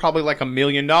just paid him probably like $1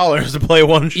 million to play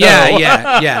one show.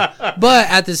 Yeah. But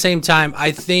at the same time,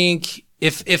 I think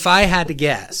if I had to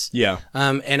guess,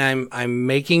 and I'm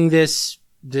making this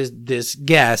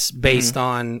guess based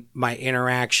on my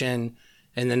interaction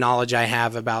and the knowledge I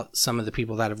have about some of the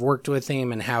people that have worked with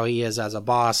him and how he is as a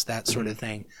boss, that sort of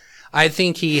thing. I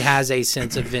think he has a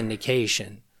sense of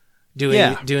vindication.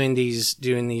 Doing these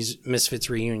Misfits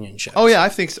reunion shows. Oh yeah, I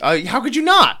think so. How could you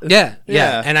not? Yeah.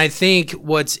 And I think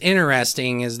what's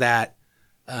interesting is that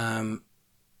the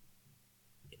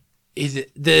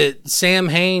Sam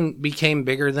Hain became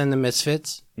bigger than the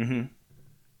Misfits. Mm-hmm.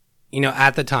 You know,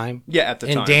 at the time. Yeah, at the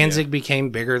time. And Danzig became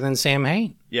bigger than Sam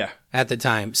Hain. Yeah. At the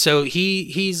time. So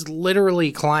he's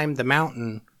literally climbed the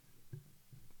mountain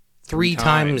three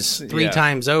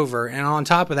times over, and on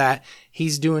top of that,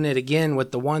 he's doing it again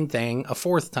with the one thing a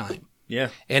fourth time. Yeah.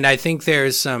 And I think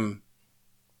there's some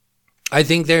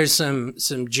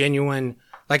genuine,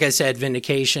 like I said,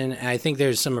 vindication, and I think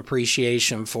there's some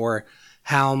appreciation for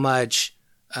how much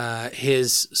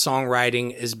his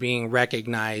songwriting is being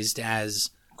recognized as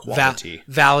quality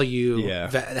value,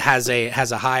 has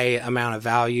a high amount of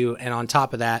value, and on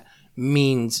top of that,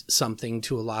 means something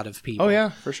to a lot of people. Oh yeah,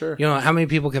 for sure. You know, how many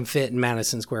people can fit in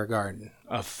Madison Square Garden?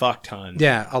 A fuck ton.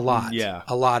 Yeah, a lot. Yeah.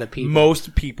 A lot of people.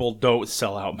 Most people don't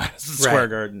sell out Madison Square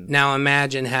Garden. Now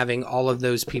imagine having all of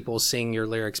those people sing your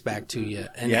lyrics back to you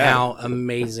and how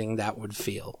amazing that would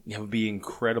feel. It would be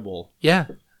incredible. Yeah.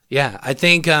 Yeah. I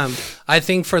think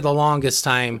for the longest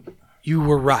time you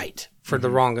were right. For the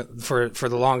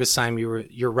longest time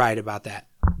you're right about that.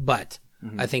 But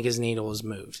I think his needle has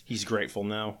moved. He's grateful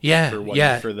now. Yeah,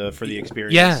 for the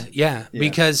experience. Yeah.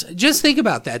 Because just think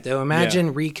about that though.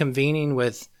 Imagine reconvening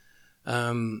with,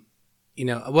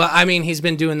 he's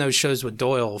been doing those shows with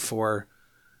Doyle for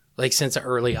like since the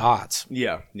early aughts.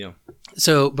 Yeah.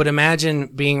 So, but imagine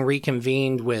being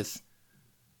reconvened with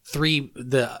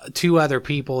the two other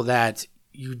people that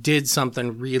you did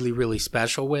something really, really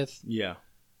special with Yeah.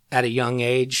 at a young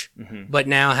age, Mm-hmm. but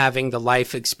now having the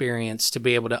life experience to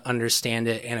be able to understand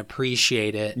it and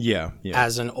appreciate it Yeah. Yeah.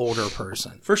 as an older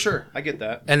person. For sure. I get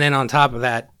that. And then on top of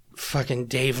that, fucking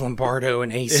Dave Lombardo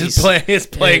and AC Is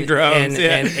playing drums.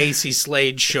 and AC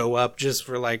Slade show up just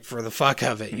for the fuck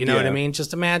of it. You know what I Yeah. mean?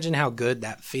 Just imagine how good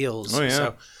that feels. Oh, yeah.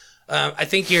 So, I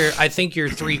think you're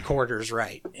 3/4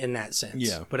 right in that sense.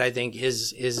 Yeah. But I think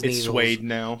his It's needles, swayed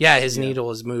now. Yeah, his needle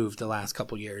has moved the last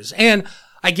couple years, and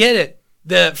I get it.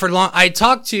 I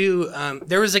talked to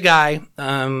there was a guy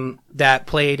that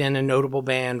played in a notable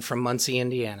band from Muncie,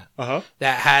 Indiana,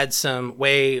 that had some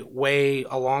way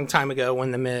a long time ago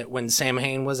when Sam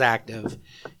Hain was active.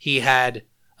 He had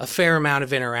a fair amount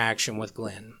of interaction with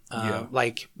Glenn,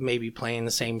 like maybe playing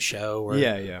the same show or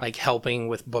like helping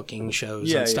with booking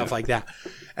shows and stuff like that.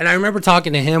 And I remember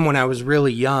talking to him when I was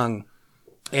really young,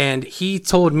 and he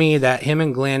told me that him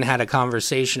and Glenn had a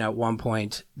conversation at one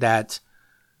point that.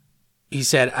 He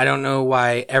said, I don't know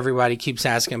why everybody keeps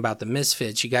asking about the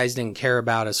Misfits. You guys didn't care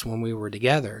about us when we were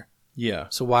together. Yeah.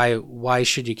 So why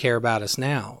should you care about us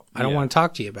now? I don't want to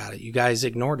talk to you about it. You guys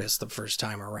ignored us the first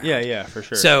time around. Yeah, for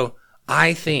sure. So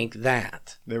I think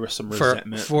that there was some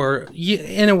resentment.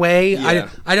 In a way,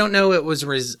 I don't know it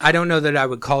was I don't know that I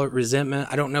would call it resentment.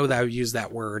 I don't know that I would use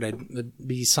that word. It'd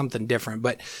be something different.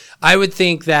 But I would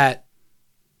think that,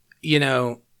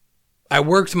 I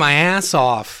worked my ass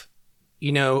off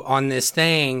on this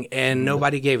thing and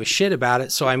nobody gave a shit about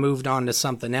it. So I moved on to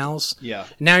something else. Yeah.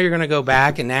 Now you're going to go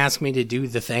back and ask me to do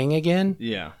the thing again.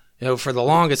 Yeah. For the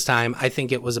longest time, I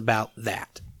think it was about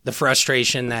that. The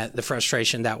frustration that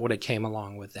would have came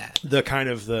along with that. The kind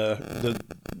of the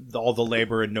all the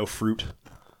labor and no fruit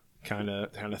kind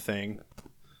of thing.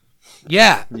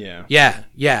 Yeah.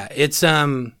 Yeah. It's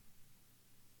I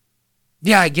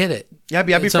get it. Yeah, I'd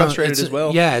be frustrated as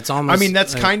well. Yeah, it's almost. I mean,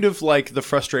 that's kind of like the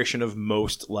frustration of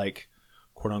most like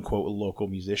quote unquote local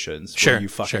musicians. Sure, where you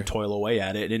fucking toil away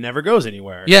at it and it never goes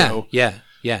anywhere. Yeah, so, yeah.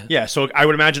 So I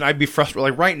would imagine I'd be frustrated.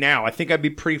 Like right now, I think I'd be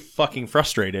pretty fucking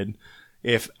frustrated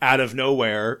if out of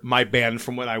nowhere my band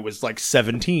from when I was like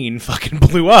 17 fucking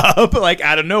blew up. Like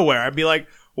out of nowhere, I'd be like,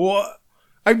 "What?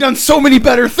 I've done so many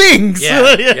better things."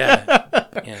 Yeah.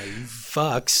 You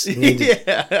fucks.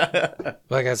 Yeah.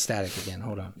 Well, I got static again.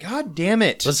 Hold on. God damn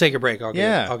it. Let's take a break. I'll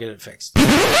get it fixed.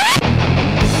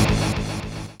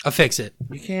 I'll fix it.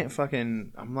 You can't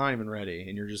fucking... I'm not even ready,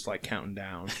 and you're just, like, counting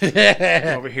down.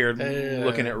 You're over here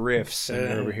looking at riffs, and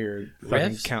you're over here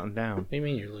fucking riffs? counting down. What do you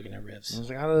mean you're looking at riffs? I was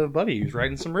like, I had a buddy who's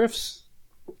writing some riffs.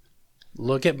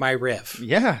 Look at my riff.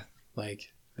 Yeah.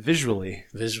 Like... Visually.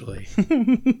 Visually,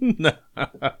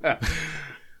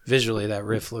 that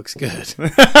riff looks good.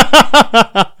 What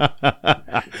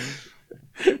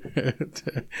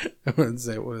is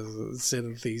it?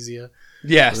 Synesthesia?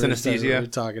 Yeah, That's what synesthesia. we're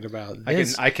talking about.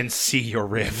 I can see your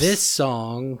riffs. This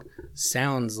song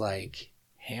sounds like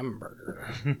hamburger.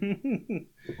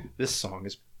 This song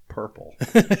is purple.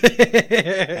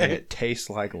 And it tastes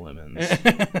like lemons.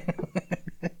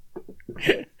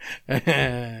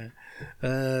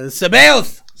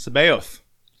 Sabaoth. Sabaoth.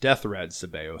 Death Red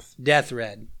Sabaoth. Death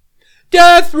Red.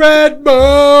 Death Red Boom!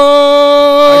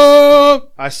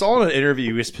 I saw in an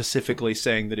interview specifically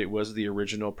saying that it was the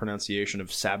original pronunciation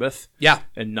of Sabbath. Yeah.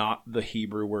 And not the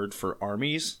Hebrew word for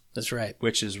armies. That's right.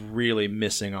 Which is really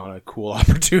missing on a cool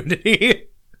opportunity.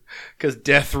 Because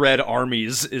Death Red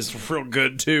Armies is real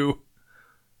good too.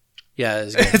 Yeah,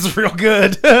 it's good. It's real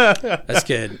good. That's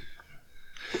good.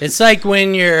 It's like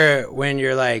when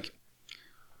you're like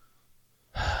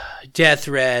Death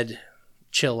Red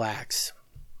Chillax.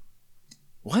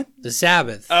 What? The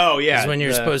Sabbath. Oh yeah. Is when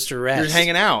you're supposed to rest. You're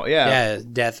hanging out, yeah. Yeah,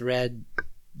 Death Red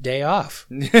day off.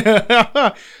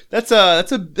 that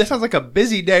sounds like a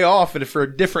busy day off and for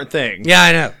a different thing. Yeah,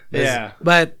 I know. Yeah.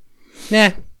 But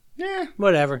Yeah.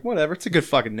 Whatever. It's a good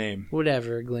fucking name.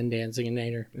 Whatever, Glenn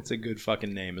Danziginator. It's a good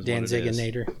fucking name is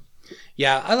Danziginator.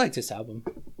 Yeah, I like this album.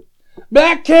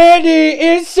 Black candy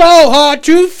is so hard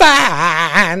to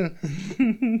find.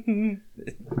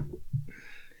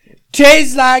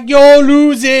 Tastes like you're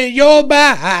losing your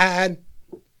mind.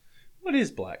 What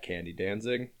is black candy,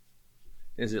 Danzig?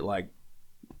 Is it like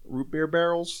root beer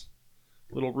barrels?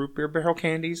 Little root beer barrel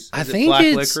candies? I Is it think black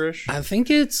it's licorice? I think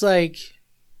it's like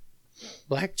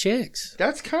black chicks.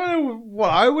 That's kind of what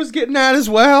I was getting at as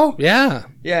well. Yeah.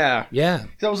 Yeah. Yeah.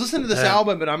 'Cause I was listening to this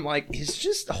album and I'm like, is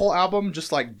just the whole album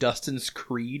just like Dustin's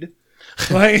creed?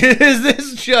 Like, is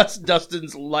this just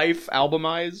Dustin's life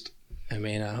albumized? I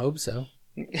mean, I hope so.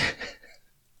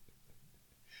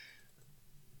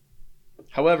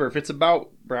 However, if it's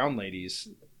about brown ladies,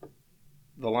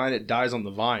 the line "it dies on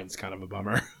the vine" is kind of a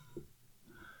bummer.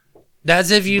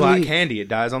 That's if you Black leave, candy, it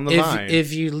dies on the vine.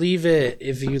 if you leave it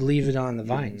on the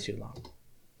vine too long.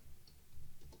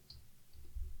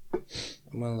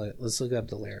 Let's look up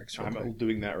the lyrics. Real quick. I'm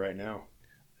doing that right now.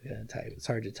 Yeah, type. It's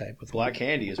hard to type with Black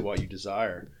candy is what you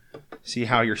desire. See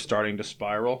how you're starting to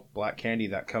spiral? Black candy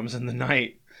that comes in the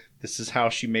night. This is how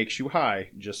she makes you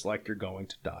high, just like you're going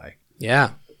to die.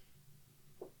 Yeah.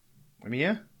 I mean,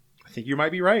 yeah. I think you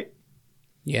might be right.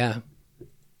 Yeah.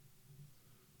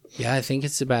 Yeah, I think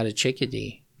it's about a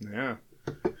chickadee. Yeah.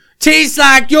 Tastes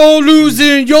like you're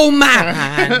losing your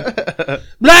mind.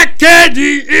 Black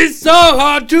candy is so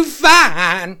hard to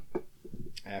find.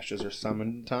 Ashes are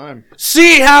summoned in time.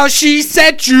 See how she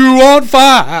set you on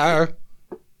fire.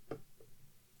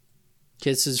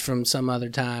 Kisses from some other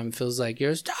time. Feels like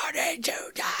you're starting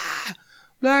to die.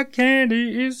 Black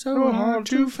candy is so hard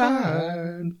to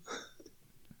find.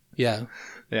 Yeah.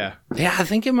 Yeah. Yeah, I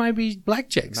think it might be black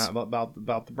chicks. Not about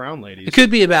the brown ladies. It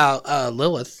could be about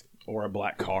Lilith. Or a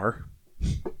black car.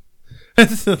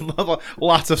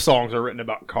 Lots of songs are written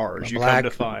about cars. Come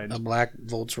to find a black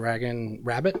Volkswagen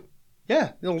Rabbit.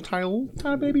 Yeah, little tiny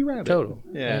baby rabbit. Total.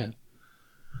 Yeah.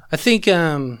 I think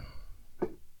I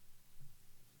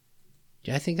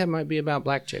think that might be about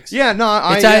black chicks. Yeah, no,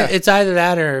 it's either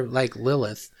that or like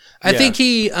Lilith. I think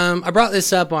I brought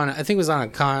this up on, I think it was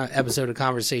on a episode of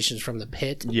Conversations from the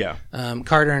Pit. Yeah.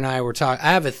 Carter and I were talking,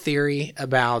 I have a theory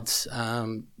about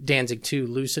Danzig 2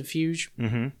 Lucifuge.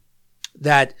 Mm-hmm.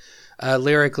 That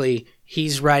lyrically,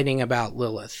 he's writing about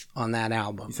Lilith on that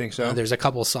album. You think so? There's a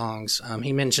couple songs.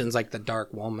 He mentions like the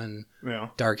dark woman,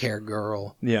 dark haired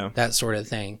girl, that sort of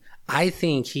thing. I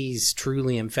think he's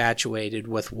truly infatuated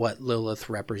with what Lilith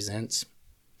represents.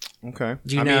 Okay.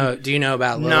 Do you know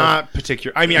about Lilith? Not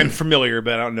particular. I mean, I'm familiar,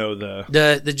 but I don't know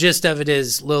the gist of it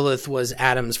is Lilith was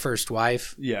Adam's first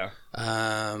wife. Yeah.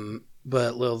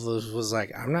 But Lilith was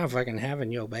like, I'm not fucking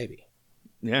having your baby.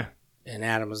 Yeah. And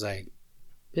Adam was like,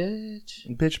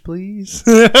 bitch, please.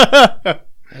 I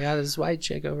got this white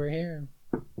chick over here.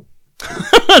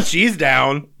 She's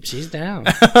down. She's down.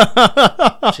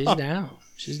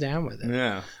 She's down with it.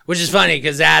 Yeah. Which is funny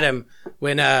because Adam,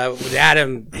 when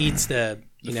Adam eats the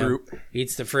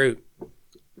fruit,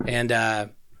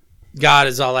 and God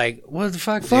is all like, "What the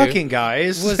fuck, dude? Fucking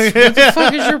guys? What the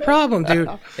fuck is your problem, dude?"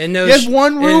 And no, he has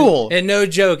one rule. And no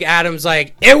joke, Adam's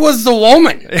like, "It was the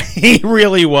woman." He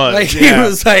really was. Like he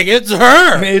was like, "It's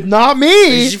her. It's not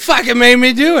me. She fucking made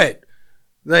me do it."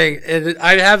 Like,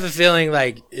 I have a feeling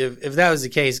like if that was the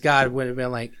case, God would have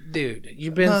been like, "Dude,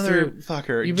 you've been through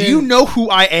fucker. Do you know who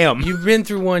I am? You've been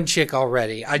through one chick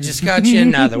already. I just got you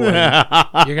another one.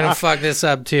 You're gonna fuck this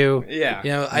up too." Yeah. You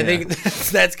know, I think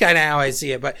that's kind of how I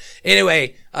see it. But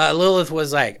anyway, Lilith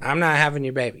was like, "I'm not having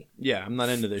your baby. Yeah, I'm not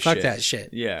into this Fuck shit. that shit.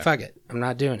 Yeah. Fuck it. I'm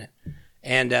not doing it."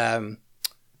 And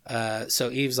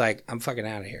so Eve's like, "I'm fucking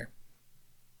out of here."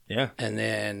 Yeah. And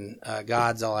then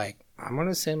God's all like, "I'm going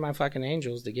to send my fucking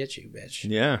angels to get you, bitch."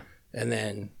 Yeah. And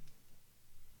then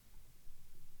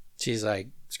she's like,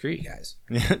 "Screw you guys.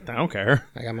 I don't care.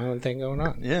 I got my own thing going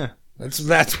on." Yeah.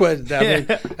 That's what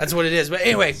that's what it is. But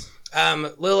anyway,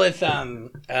 Lilith,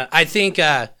 I think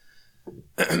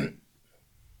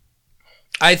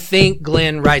I think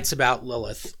Glenn writes about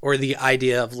Lilith or the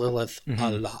idea of Lilith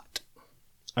a lot.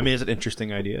 I mean, it's an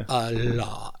interesting idea. A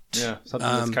lot. Yeah, something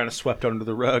that's kind of swept under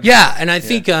the rug. Yeah, and I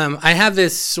think I have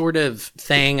this sort of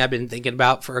thing I've been thinking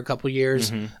about for a couple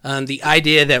years. The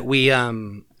idea that we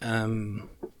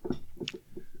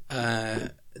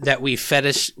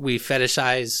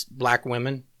fetishize black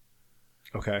women.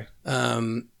 Okay.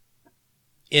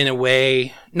 In a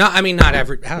way, not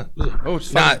every.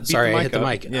 Sorry, I hit the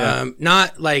mic. Yeah.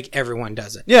 Not like everyone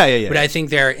does it. Yeah. But I think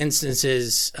there are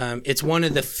instances. It's one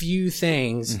of the few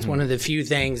things. It's one of the few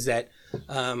things that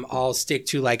I'll stick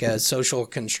to, like a social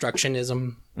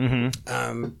constructionism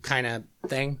kind of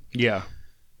thing. Yeah.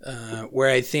 Where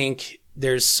I think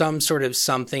there's some sort of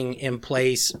something in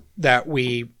place that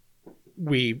we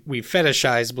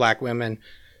fetishize black women,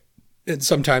 and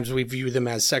sometimes we view them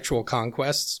as sexual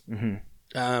conquests.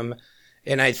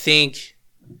 And I think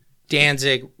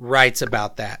Danzig writes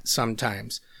about that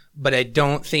sometimes, but I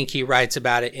don't think he writes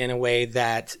about it in a way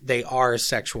that they are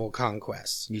sexual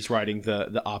conquests. He's writing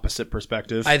the opposite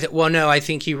perspective. I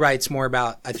think he writes more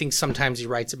about, I think sometimes he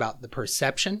writes about the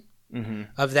perception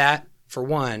of that, for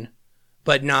one,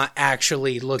 but not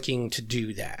actually looking to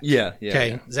do that. Yeah.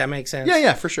 Okay. Yeah. Does that make sense?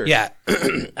 Yeah, for sure. Yeah.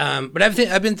 But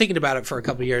I've been thinking about it for a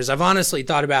couple of years. I've honestly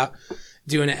thought about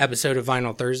doing an episode of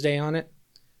Vinyl Thursday on it,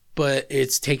 but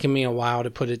it's taken me a while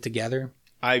to put it together.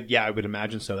 I would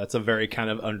imagine so. That's a very kind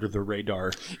of under the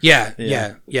radar. Yeah.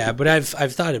 But I've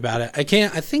thought about it.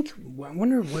 I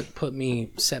wonder what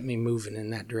set me moving in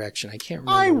that direction. I can't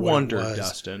remember. I what wonder, it was.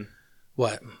 Dustin.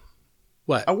 What?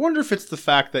 I wonder if it's the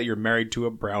fact that you're married to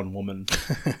a brown woman.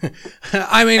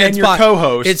 I mean, and your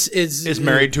co-host is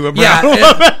married to a brown woman.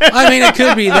 I mean, it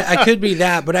could be that. It could be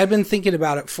that. But I've been thinking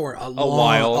about it for a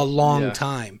long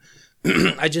time.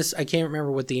 I can't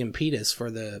remember what the impetus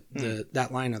for that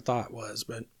line of thought was.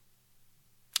 But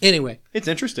anyway, it's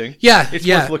interesting. Yeah, it's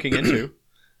worth looking into.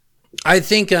 I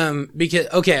think because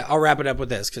I'll wrap it up with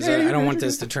this because I don't want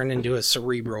this to turn into a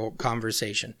cerebral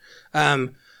conversation.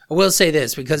 I will say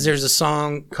this because there's a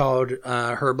song called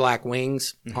Her Black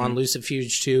Wings on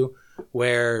Lucifuge 2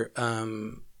 where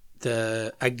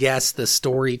the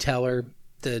storyteller,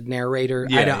 the narrator,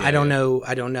 I don't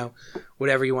know,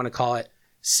 whatever you want to call it,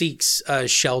 seeks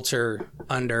shelter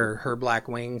under her black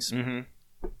wings.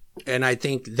 Mm-hmm. And I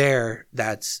think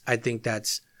that's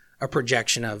a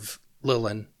projection of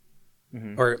Lilith.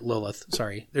 Or Lilith,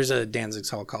 sorry. There's a Danzig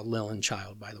song called Lilith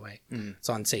Child, by the way. It's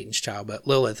on Satan's Child, but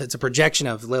Lilith, it's a projection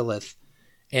of Lilith.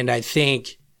 And I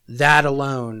think that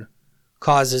alone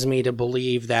causes me to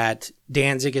believe that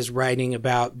Danzig is writing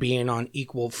about being on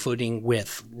equal footing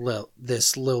with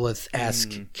this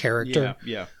Lilith-esque character.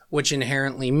 Yeah. Which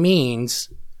inherently means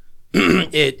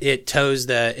it toes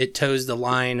the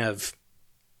line of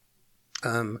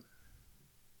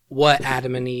what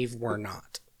Adam and Eve were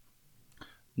not.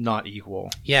 Not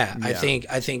equal. Yeah, I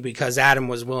think because Adam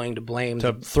was willing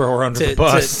to throw her under the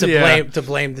bus to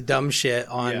blame the dumb shit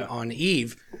on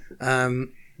Eve,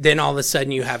 then all of a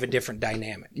sudden you have a different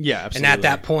dynamic. Yeah, absolutely. And at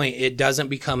that point, it doesn't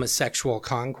become a sexual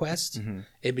conquest;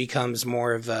 it becomes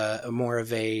more of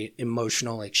a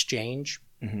emotional exchange.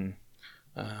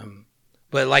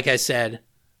 But like I said,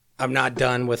 I'm not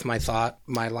done with my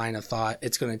line of thought.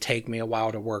 It's going to take me a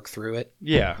while to work through it.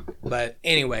 Yeah. But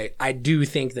anyway, I do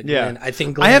think that Glenn,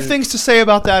 I have things to say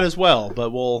about that as well,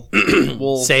 but we'll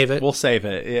save it. We'll save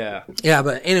it. Yeah. Yeah,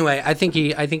 but anyway, I think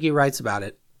he writes about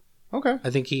it. Okay. I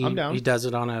think I'm down. he does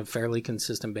it on a fairly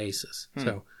consistent basis.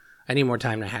 So I need more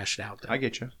time to hash it out though. I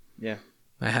get you. Yeah.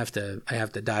 I have to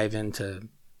dive into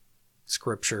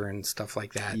scripture and stuff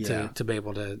like that to be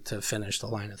able to finish the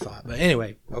line of thought. But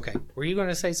anyway, okay. Were you going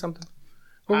to say something?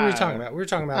 What were we talking about? We were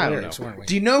talking about lyrics, weren't we?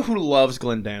 Do you know who loves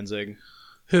Glenn Danzig?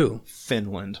 Who?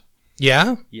 Finland.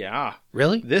 Yeah? Yeah.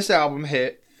 Really? This album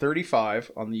hit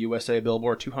 35 on the USA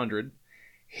Billboard 200,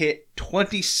 hit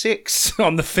 26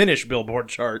 on the Finnish Billboard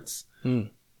charts.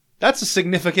 That's a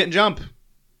significant jump.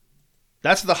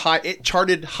 That's it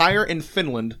charted higher in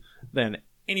Finland than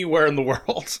anywhere in the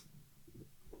world.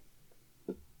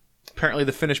 Apparently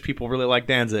the Finnish people really like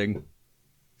Danzig.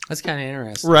 That's kind of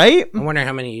interesting. Right? I wonder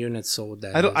how many units sold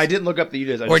that is. I didn't look up the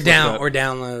units. Or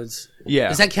downloads. Yeah.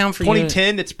 Does that count for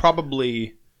 2010, it's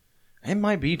probably... It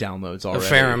might be downloads already. A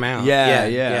fair amount.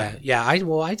 Yeah.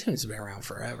 iTunes has been around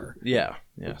forever. Yeah.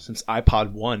 Since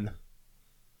iPod 1.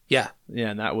 Yeah.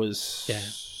 Yeah, and that was... Yeah.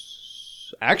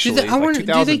 Actually,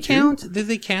 do they count? Do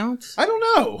they count? I don't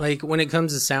know. Like, when it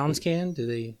comes to SoundScan, do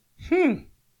they...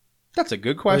 That's a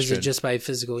good question. Or is it just by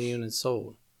physical units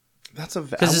sold? That's a...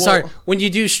 Because it's hard. When you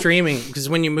do streaming, because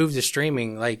when you move to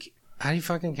streaming, like, how do you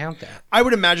fucking count that? I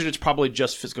would imagine it's probably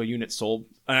just physical units sold.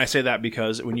 And I say that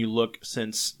because when you look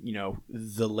since,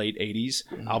 the late 80s,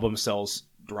 album sales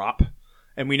drop.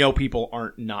 And we know people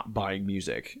aren't not buying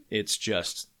music. It's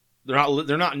just...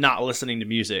 They're not listening to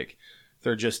music.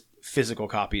 They're just physical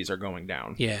copies are going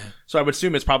down. Yeah. So I would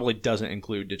assume it probably doesn't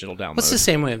include digital downloads. It's the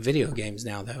same way with video games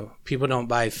now, though. People don't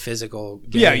buy physical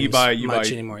games you buy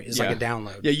anymore. It's like a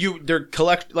download. Yeah,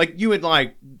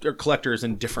 they're collectors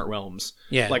in different realms.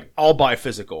 Yeah. Like, I'll buy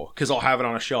physical because I'll have it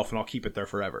on a shelf and I'll keep it there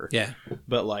forever. Yeah.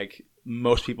 But, like,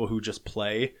 most people who just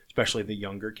play, especially the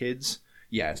younger kids...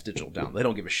 Yeah, it's digital down. They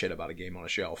don't give a shit about a game on a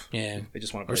shelf. Yeah. They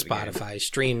just want to play the game. Spotify.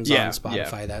 Streams on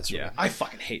Spotify. That's right. Yeah. I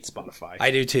fucking hate Spotify.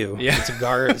 I do too. Yeah.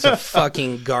 It's a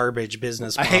fucking garbage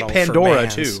business model. I hate Pandora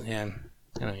too. Yeah.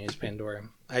 I don't use Pandora.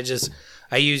 I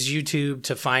use YouTube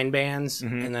to find bands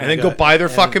and then go buy their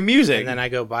fucking music. And then I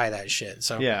go buy that shit.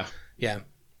 So yeah.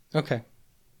 Okay.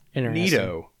 Interesting.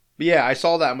 Neato. But yeah, I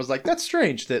saw that and was like, that's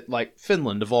strange that like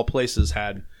Finland of all places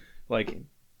had like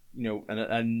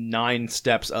a 9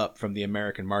 steps up from the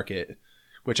American market,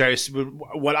 which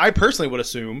what I personally would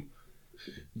assume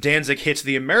Danzig hits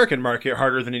the American market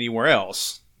harder than anywhere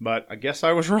else. But I guess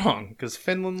I was wrong because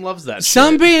Finland loves that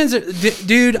Some shit. bands,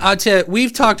 dude, I'll tell you,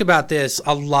 we've talked about this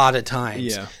a lot of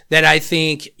times. Yeah. That I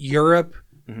think Europe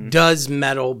does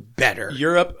metal better.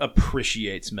 Europe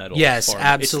appreciates metal. Yes,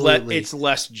 absolutely. It's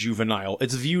less juvenile.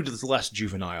 It's viewed as less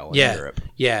juvenile in Europe.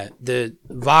 Yeah, the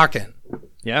Wacken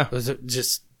Yeah. Was it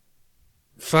just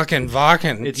fucking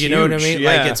Vakken? It's you know what I huge, mean?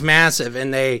 yeah. Like, it's massive,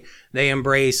 and they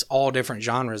embrace all different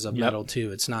genres of metal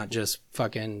too. It's not just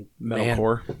fucking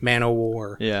Metalcore.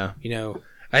 Man-O-War. Yeah. You know,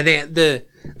 I think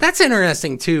that's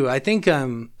interesting too. I think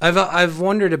I've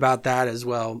wondered about that as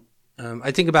well.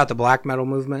 I think about the black metal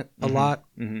movement a lot,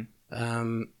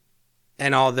 and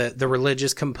all the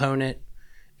religious component,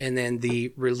 and then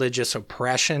the religious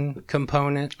oppression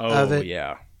component of it.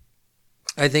 Yeah.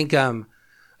 I think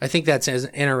that's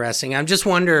interesting. I just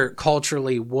wonder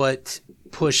culturally what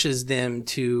pushes them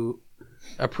to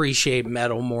appreciate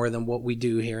metal more than what we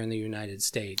do here in the United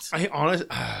States.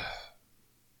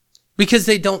 Because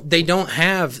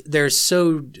they're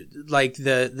so, like,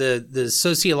 the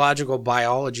sociological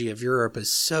biology of Europe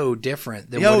is so different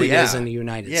than what it is in the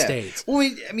United States. Well,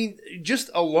 I mean, just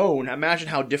alone, imagine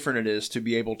how different it is to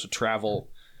be able to travel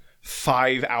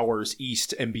 5 hours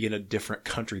east and be in a different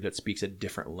country that speaks a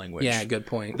different language. Yeah, good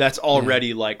point. That's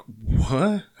already like,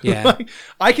 what? Yeah. Like,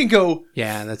 I can go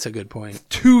Yeah, that's a good point.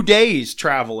 2 days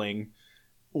traveling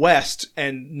west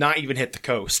and not even hit the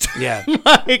coast. Yeah.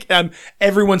 Like,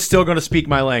 everyone's still going to speak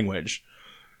my language.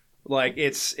 Like,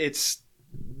 it's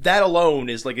that alone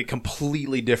is like a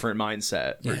completely different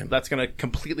mindset. Yeah. That's going to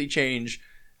completely change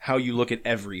how you look at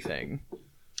everything.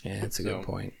 Yeah, that's a good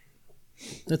point.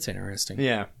 That's interesting.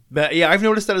 Yeah. But yeah, I've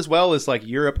noticed that as well. Is like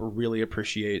Europe really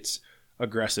appreciates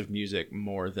aggressive music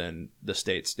more than the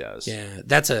States does. Yeah,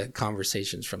 that's a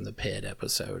Conversations from the Pit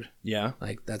episode. Yeah.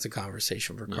 Like, that's a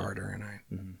conversation for Carter and I.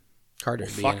 Carter,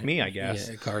 Fuck me, I guess.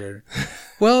 Yeah, Carter.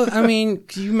 Well, I mean,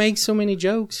 you make so many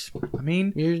jokes. I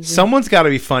mean, You're someone's got to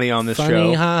be funny on this funny,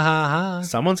 show. ha ha ha.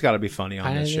 Someone's got to be funny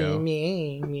on this show.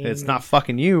 Me. It's not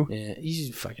fucking you. Yeah, you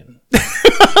just fucking.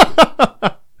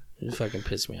 You fucking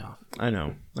piss me off. I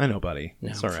know, buddy. Now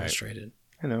It's I'm all right. frustrated.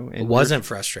 I know. It wasn't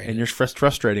frustrated. And you're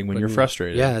frustrating when you're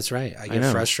frustrated. Yeah, that's right. I get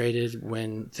know. frustrated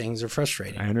when things are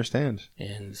frustrating. I understand.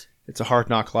 And It's a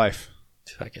hard knock life.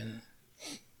 fucking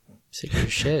sick of your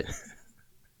shit.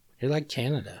 You're like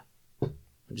Canada.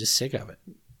 I'm just sick of it.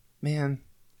 Man,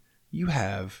 you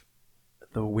have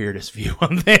the weirdest view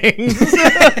on things.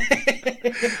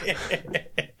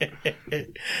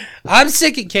 I'm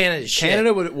sick of Canada shit.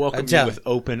 Canada would welcome tell you with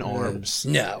open arms.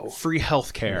 No. Free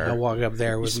health care. I walk up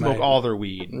there with Smoke my... all their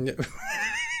weed.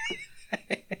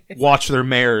 Watch their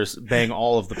mayors bang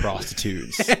all of the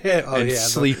prostitutes. And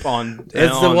sleep on...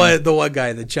 It's on, the one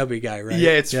guy, the chubby guy, right?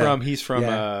 Yeah, he's from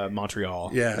Yeah.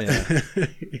 Montreal. Yeah.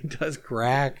 He does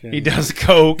crack. He does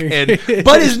coke,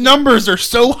 but his numbers are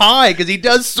so high because he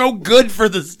does so good for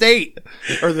the state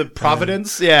or the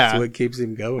Providence. That's what keeps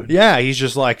him going. Yeah, he's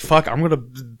just like, fuck, I'm gonna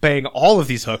bang all of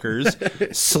these hookers,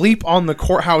 sleep on the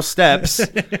courthouse steps,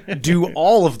 do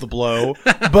all of the blow,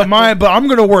 but I'm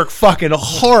gonna work fucking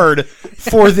hard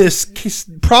for this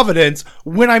Providence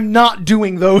when I'm not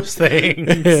doing those things.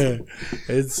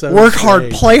 It's so Work strange.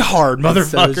 hard, play hard, It's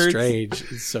motherfuckers. so strange.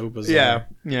 It's so bizarre.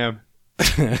 Yeah.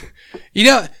 You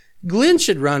know, Glenn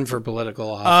should run for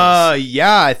political office.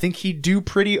 Yeah, I think he'd do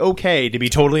pretty okay, to be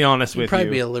totally honest He'd with probably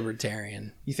you. be a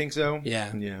libertarian. You think so?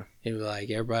 Yeah. Yeah. He'd be like,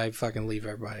 everybody fucking leave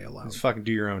everybody alone. Just fucking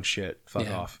do your own shit. Fuck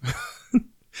Yeah. off.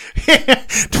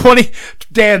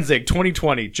 Danzig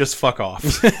 2020. Just fuck off.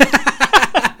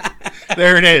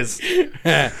 There it is.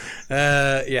 Yeah,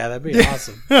 that'd be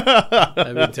awesome.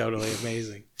 That'd be totally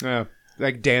amazing.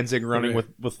 Like Danzig running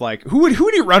with like who would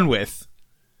he run with?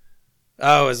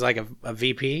 Oh, it's like a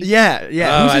VP? Yeah. Oh,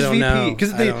 Who's I his don't VP? know.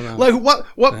 Because I don't know. like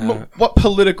what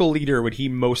political leader would he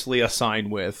mostly assign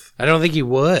with? I don't think he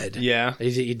would. Yeah.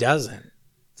 He doesn't.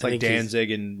 It's like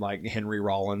Danzig and like Henry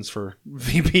Rollins for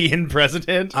VP and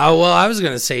president. Oh, well, I was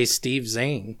going to say Steve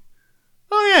Zane.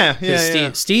 Oh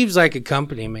yeah. Steve's like a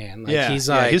company man. Like, he's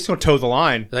like, he's gonna toe the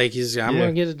line. like I'm going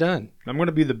to get it done. I'm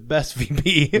gonna be the best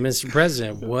VP. Mr.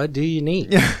 President, what do you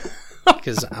need?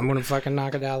 Because I'm going to fucking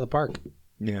knock it out of the park.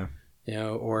 Yeah. You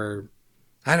know, or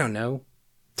I don't know,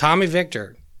 Tommy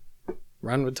Victor.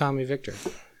 Run with Tommy Victor.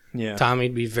 Yeah.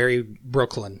 Tommy'd be very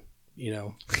Brooklyn, you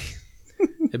know.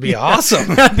 It'd be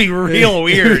awesome. That'd be real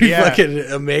weird. It'd be Yeah. fucking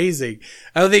amazing.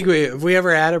 I don't think if we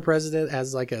ever had a president that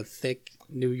has like a thick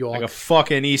New York, Like a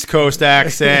fucking East Coast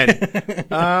accent.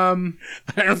 I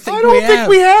don't think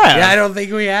we have. Yeah, I don't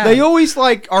think we have. They always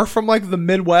like are from like the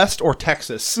Midwest or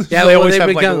Texas. Yeah, they well, always they've have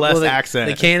become, like less well, accent.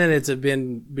 The candidates have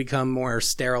become more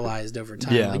sterilized over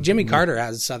time. Yeah. Like Jimmy Carter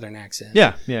has a Southern accent.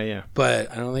 Yeah. But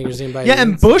I don't think there's anybody. Yeah, that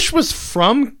and needs- Bush was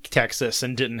from Texas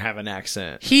and didn't have an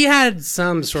accent. he had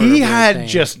some sort of. He weird had thing.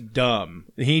 just dumb.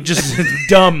 He just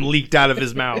dumb leaked out of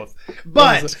his mouth.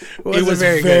 But it was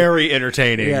very very, good.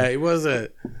 entertaining. Yeah, it was a.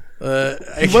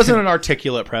 He wasn't an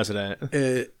articulate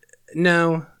president.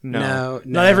 No.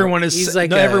 Not everyone is. He's like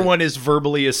not everyone is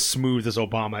verbally as smooth as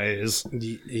Obama is.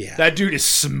 Yeah. That dude is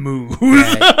smooth.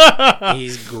 Right.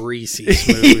 He's greasy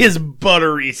smooth. He is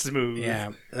buttery smooth.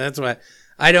 Yeah, that's what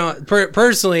I don't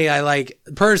personally. I like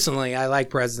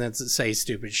presidents that say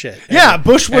stupid shit. Yeah,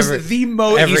 Bush was he's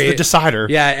the decider.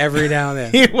 Yeah, every now and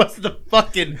then. He was the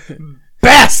fucking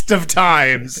best of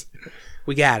times.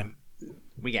 We got him.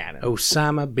 We got him.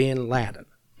 Osama bin Laden.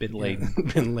 Bin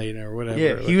Laden. Bin Laden or whatever.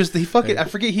 Yeah, he was the fucking. I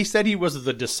forget. He said he was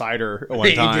the decider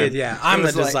one time. He did. Yeah, I'm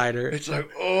the decider. It's like,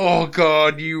 oh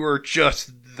god, you were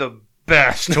just the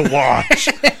best to watch.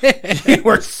 You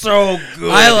were so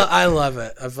good. I love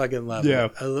it. I fucking love Yeah.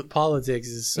 it. Politics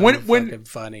is so fucking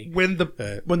funny. When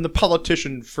the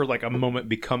politician for like a moment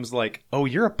becomes like, oh,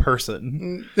 you're a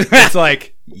person. It's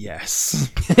like,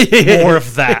 yes, more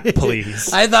of that,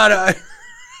 please. I thought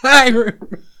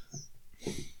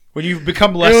When you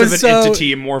become less of an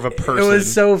entity and more of a person. It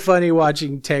was so funny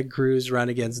watching Ted Cruz run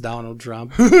against Donald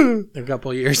Trump a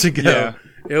couple years ago. Yeah.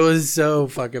 It was so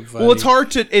fucking funny. Well, it's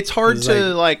hard to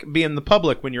be in the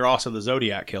public when you're also the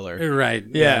Zodiac killer. Right.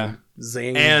 Yeah.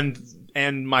 Zing.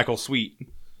 And Michael Sweet.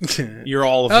 You're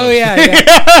all of them. Oh, yeah.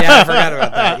 I forgot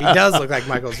about that. He does look like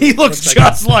Michael Sweet. He looks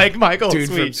just like Michael dude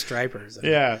Sweet. from Stripers.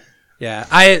 Yeah. Yeah.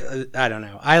 I don't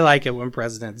know. I like it when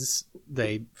presidents,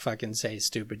 they fucking say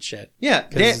stupid shit. Yeah.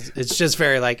 It's just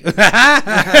very like,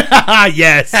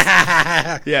 yes.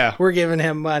 Yeah. We're giving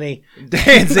him money.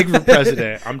 Danzig for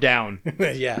president. I'm down.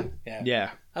 Yeah.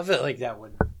 I feel like that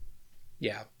would.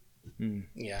 Yeah.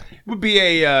 Yeah. It would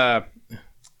be a.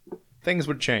 Things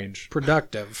would change.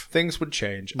 Productive. Things would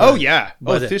change. Oh yeah.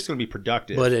 But it's going to be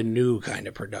productive. But a new kind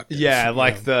of productive. Yeah,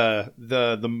 like the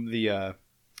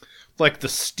like the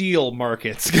steel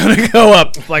market's gonna go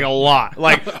up like a lot.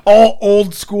 Like all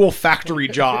old school factory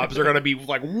jobs are gonna be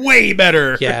like way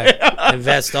better. Yeah.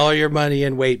 Invest all your money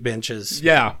in weight benches.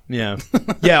 Yeah.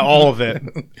 All of it.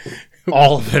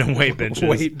 All of it in weight benches.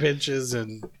 Weight benches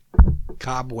and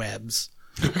cobwebs.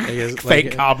 I guess,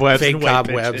 fake cobwebs. Fake and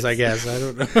cobwebs. I guess. I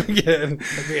don't know. That'd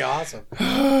be awesome.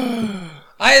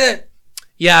 I've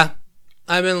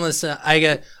been listening.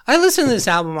 I listen to this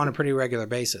album on a pretty regular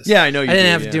basis. Yeah, I know you I didn't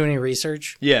do, have to do any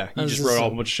research. Yeah, you just wrote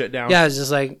all a bunch of shit down. Yeah, I was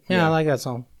just like, I like that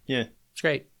song. Yeah. It's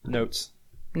great. Notes.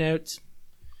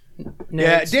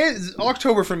 Yeah,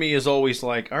 October for me is always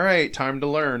like, all right, time to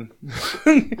learn.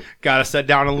 Gotta sit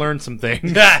down and learn some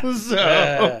things.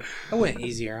 I went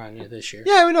easier on you this year.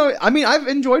 Yeah, I mean, I've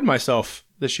enjoyed myself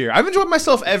this year. I've enjoyed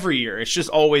myself every year. It's just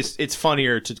always, it's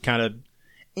funnier to kind of,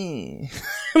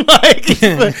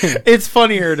 it's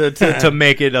funnier to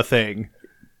make it a thing.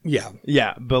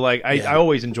 Yeah, but like I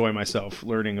always enjoy myself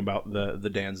learning about the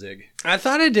Danzig. I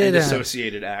thought I did and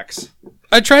associated acts.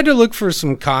 I tried to look for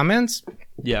some comments.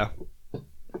 Yeah.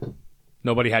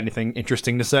 Nobody had anything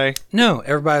interesting to say? No,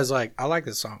 everybody was like, I like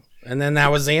this song. And then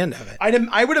that was the end of it.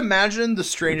 I would imagine the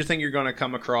strangest thing you're going to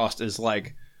come across is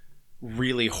like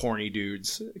really horny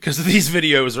dudes. Because these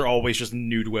videos are always just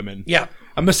nude women. Yeah.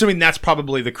 I'm assuming that's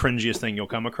probably the cringiest thing you'll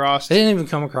come across. They didn't even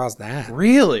come across that.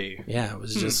 Really? Yeah, it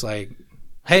was just like,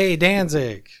 hey,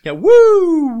 Danzig. Yeah,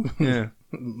 woo! Yeah.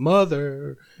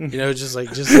 Mother, just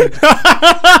shit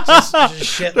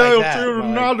like that.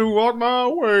 Not to walk my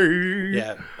way.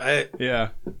 Yeah,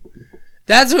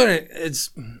 that's what it's.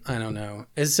 I don't know.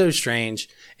 It's so strange.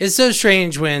 It's so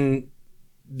strange when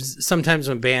sometimes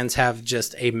when bands have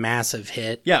just a massive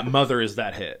hit. Yeah, Mother is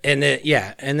that hit, and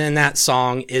and then that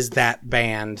song is that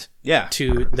band. Yeah,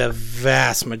 to the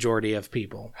vast majority of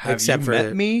people, except for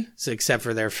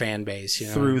their fan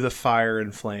base, through the fire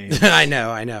and flames. I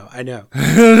know.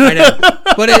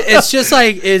 But it's just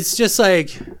like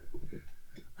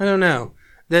I don't know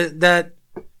that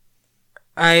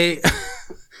I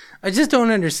just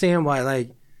don't understand why they've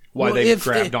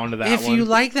grabbed onto that. If one. you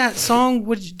like that song,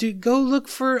 would you go look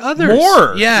for others?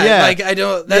 More, yeah. Like I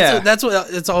don't. That's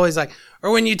what it's always like. Or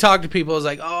when you talk to people, it's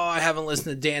like, oh, I haven't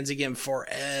listened to Danzig in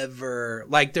forever.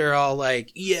 Like, they're all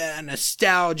like, yeah,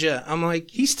 nostalgia. I'm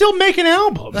like, he's still making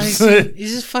albums. Like, he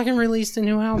just fucking released a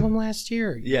new album last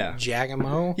year. Yeah.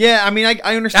 Jagamo. Yeah, I mean,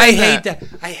 I understand I hate that.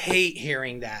 I hate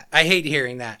hearing that. I hate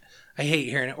hearing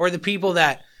it. Or the people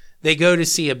that they go to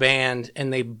see a band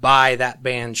and they buy that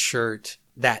band's shirt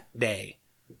that day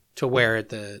to wear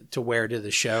to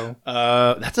the show.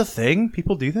 That's a thing.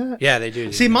 People do that. Yeah, they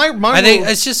do. See, I think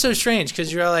it's just so strange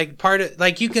because you're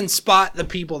like you can spot the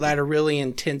people that are really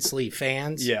intensely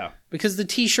fans. Yeah, because the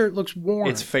T-shirt looks worn.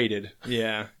 It's faded.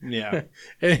 Yeah.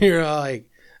 And you're all like,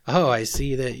 oh, I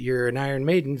see that you're an Iron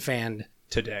Maiden fan.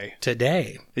 today.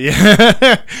 Today.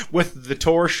 Yeah. With the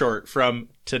tour shirt from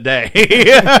today.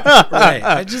 Right.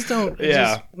 I just don't.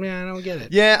 Yeah. I don't get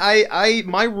it. Yeah, I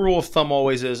my rule of thumb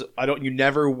always is you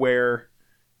never wear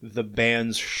the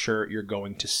band's shirt you're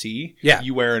going to see. Yeah.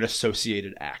 You wear an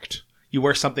associated act. You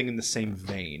wear something in the same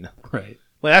vein. Right.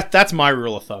 Well, that's my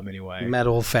rule of thumb anyway.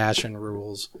 Metal fashion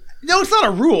rules. No, it's not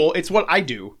a rule. It's what I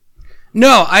do.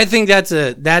 No, I think that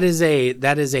is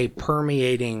a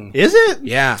permeating. Is it?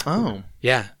 Yeah. Oh.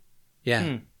 Yeah.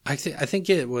 Yeah. I think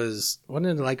it wasn't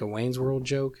it like a Wayne's World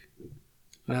joke?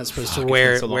 You're not supposed to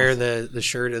wear the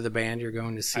shirt of the band you're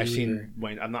going to see. I've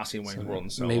not seen Wayne's World in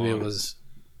so maybe long.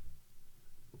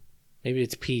 Maybe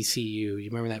it's PCU. You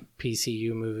remember that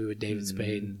PCU movie with David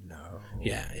Spade? No.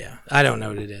 Yeah. I don't know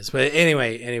what it is, but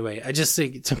anyway, I just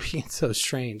think to me it's so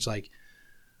strange. Like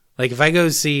if I go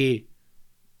see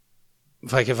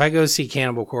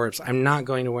Cannibal Corpse, I'm not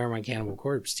going to wear my Cannibal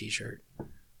Corpse T-shirt.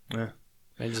 Yeah.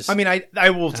 I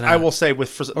will say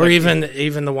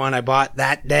even the one I bought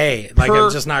that day. Like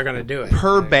I'm just not going to do it.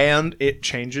 Per band, it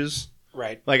changes.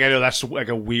 Right. Like I know that's like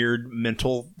a weird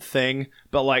mental thing,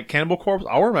 but like Cannibal Corpse,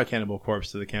 I'll wear my Cannibal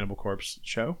Corpse to the Cannibal Corpse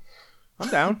show. I'm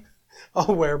down.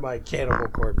 I'll wear my Cannibal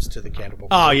Corpse to the Cannibal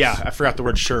Corpse. Oh yeah, I forgot the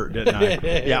word shirt, didn't I?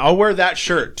 Yeah, I'll wear that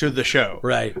shirt to the show.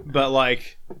 Right. But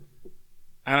like,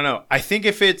 I don't know. I think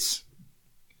if it's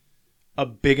a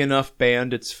big enough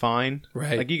band, it's fine.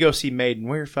 Right. Like you go see Maiden,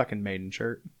 wear your fucking Maiden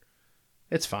shirt.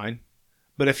 It's fine.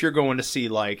 But if you're going to see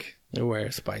like, I wear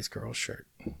a Spice Girls shirt.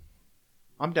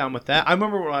 I'm down with that. I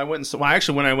remember when I went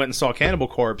and saw Cannibal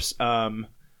Corpse,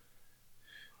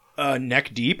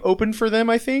 Neck Deep opened for them,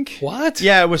 I think. What?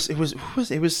 Yeah, it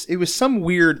was some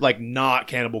weird like not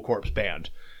Cannibal Corpse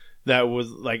band that was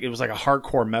like it was like a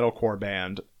hardcore metalcore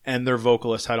band, and their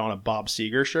vocalist had on a Bob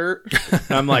Seger shirt.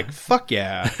 And I'm like, fuck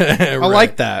yeah, I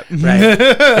like that. Right?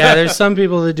 Yeah, there's some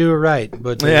people that do it right,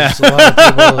 but there's a lot of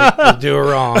people that do it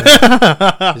wrong.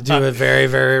 That do it very,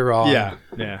 very wrong. Yeah.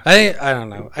 I don't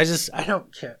know. I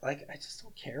don't care. Like I just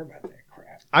don't care about that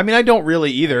crap. I mean, I don't really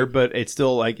either, but it's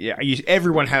still like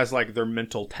everyone has like their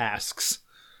mental tasks.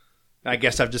 I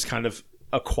guess I've just kind of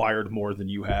acquired more than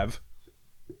you have.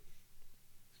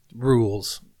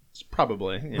 Rules.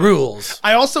 Probably. Yeah. Rules.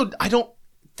 I don't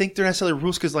think they're necessarily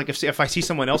rules because like if I see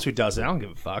someone else who does it, I don't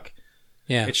give a fuck.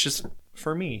 Yeah. It's just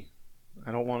for me.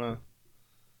 I don't want to.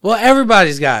 Well,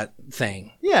 everybody's got a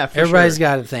thing. Yeah, everybody's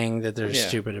got a thing that they're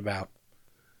stupid about.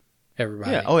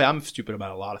 Everybody. Yeah. Oh yeah, I'm stupid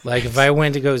about a lot of things. Like if I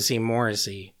went to go see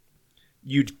Morrissey,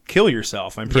 you'd kill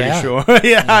yourself. I'm pretty sure.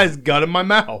 Yeah, it's gut in my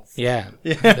mouth. Yeah.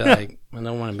 Like I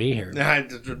don't want to be here.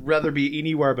 I'd rather be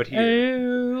anywhere but here.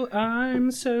 Oh, I'm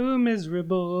so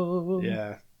miserable.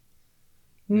 Yeah.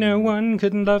 No one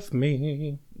could love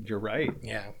me. You're right.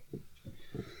 Yeah.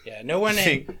 Yeah. No one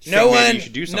hates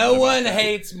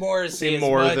Morrissey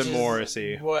more than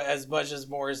Morrissey. As much as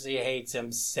Morrissey hates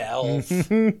himself.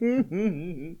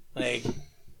 Like,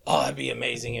 that'd be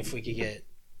amazing if we could get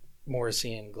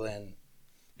Morrissey and Glenn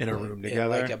in a room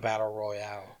together, like a battle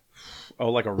royale.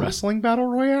 Oh, like a wrestling battle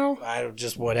royale? I don't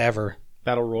just whatever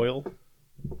battle royal.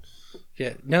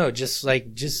 Yeah, no, just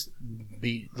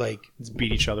beat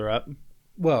each other up.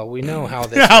 Well, we know how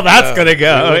this that's gonna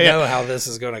go. We know how this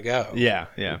is gonna go. Yeah.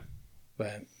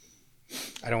 But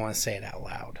I don't want to say it out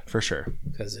loud for sure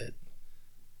because it.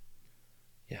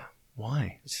 Yeah.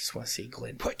 Why? I just want to see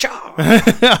Glenn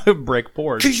break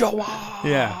boards.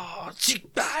 Yeah.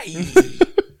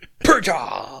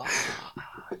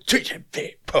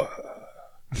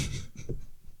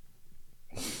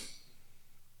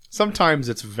 Sometimes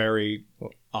it's very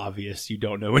obvious you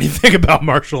don't know anything about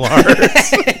martial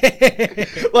arts.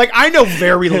 Like I know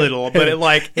very little, but it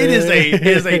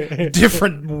is a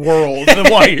different world than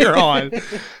what you're on.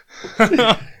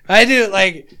 I do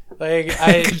like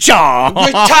I.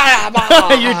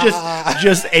 You're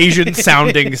just Asian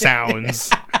sounding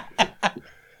sounds.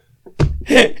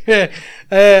 It'd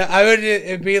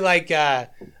be like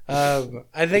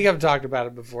I think I've talked about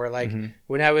it before. Like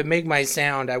when I would make my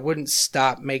sound, I wouldn't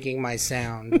stop making my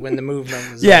sound when the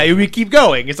movement was. Yeah, it would keep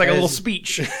going. It's like a little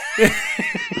speech.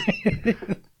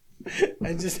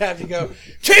 I just have to go.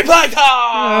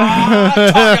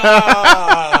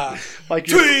 Like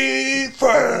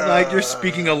you're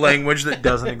speaking a language that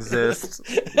doesn't exist.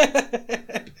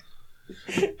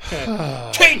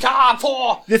 The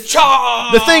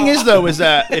thing is, though, is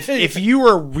that if you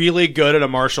were really good at a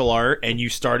martial art and you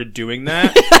started doing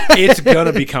that, it's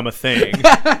gonna become a thing.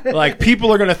 Like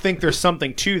people are gonna think there's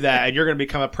something to that, and you're gonna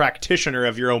become a practitioner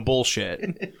of your own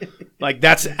bullshit. Like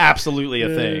that's absolutely a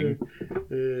thing.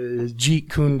 Jeet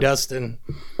Kune Dustin.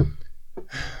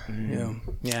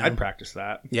 Yeah, I'd practice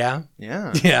that. Yeah.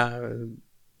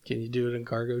 Can you do it in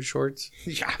cargo shorts?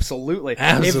 Yeah, absolutely.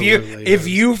 Absolutely, If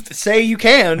you say you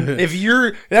can,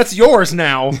 that's yours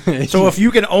now. So if you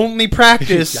can only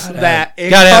practice that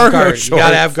in cargo shorts, you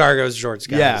gotta have cargo shorts,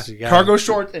 guys. yeah, cargo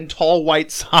shorts and tall white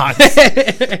socks.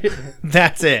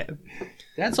 That's it.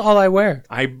 That's all I wear.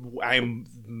 I'm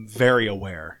very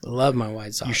aware. I love my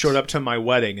white socks. You showed up to my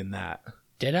wedding in that.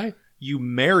 Did I? You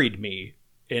married me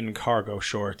in cargo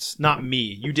shorts. Not me.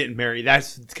 You didn't marry.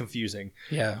 That's confusing.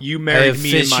 Yeah. You married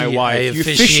me and my wife. You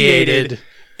officiated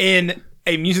in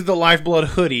a Music the Lifeblood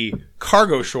hoodie,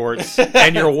 cargo shorts,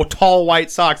 and your tall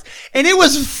white socks. And it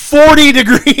was 40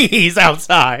 degrees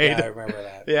outside. Yeah, I remember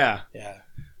that. Yeah. Yeah.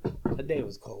 The day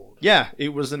was cold. Yeah. It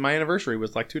was my anniversary. It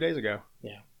was like 2 days ago.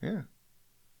 Yeah. Yeah.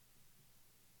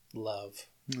 Love.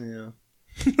 Yeah.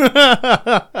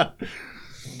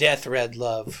 Death Red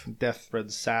Love. Death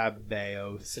Red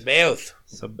Sabaoth. Sabaoth.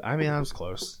 I mean, I was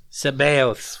close.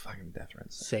 Sabaoth. Fucking Death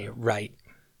Red. Say it right.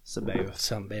 Sabaoth.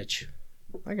 Some bitch.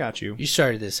 I got you. You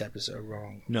started this episode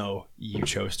wrong. No, you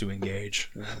chose to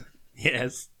engage.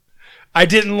 Yes. I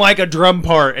didn't like a drum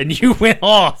part and you went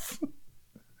off.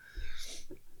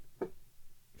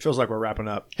 Feels like we're wrapping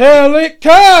up. Hell it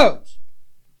comes,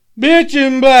 bitch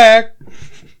in black,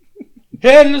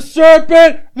 headless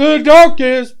serpent, the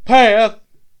darkest path,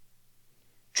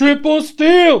 triple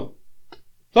steel,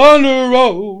 thunder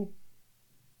roll.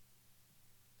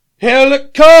 Hell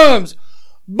it comes,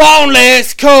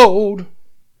 boneless cold,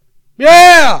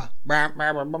 yeah.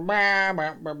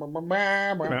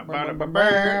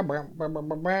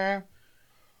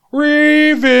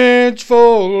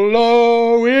 Revengeful,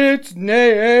 oh, its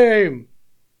name.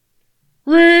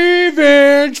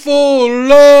 Revengeful,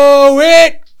 oh,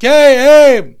 it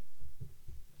came.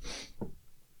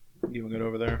 You want to get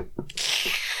over there?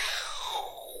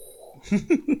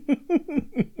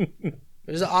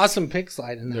 There's an awesome pick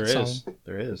slide in that song.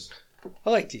 There is. I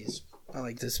like these. I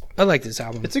like this. I like this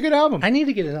album. It's a good album. I need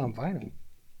to get it on vinyl.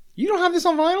 You don't have this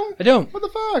on vinyl? I don't. What the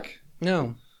fuck?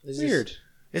 No. Weird.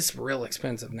 It's real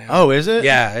expensive now. Oh, is it?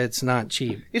 Yeah, it's not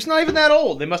cheap. It's not even that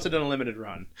old. They must have done a limited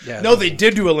run. Yeah. No, they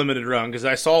did do a limited run because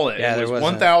I saw it. Yeah, it there was was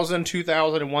 1,000,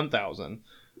 2,000, and 1,000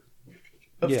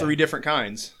 of Yeah. 3 different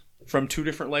kinds from 2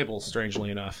 different labels, strangely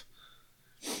enough.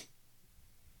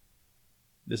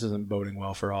 This isn't boding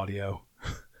well for audio.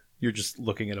 You're just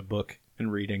looking at a book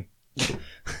and reading.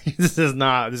 This is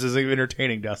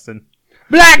entertaining, Dustin.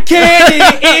 Black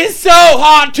candy is so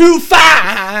hard to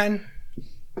find.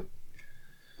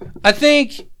 I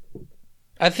think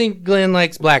Glenn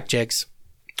likes black chicks.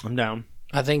 I'm down.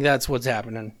 I think that's what's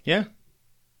happening. Yeah.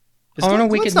 On a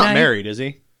wicked Glenn's not night. married, is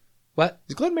he? What?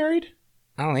 Is Glenn married?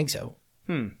 I don't think so.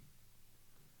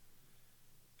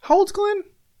 How old's Glenn?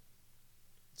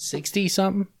 60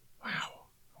 something?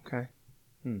 Okay.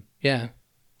 Yeah.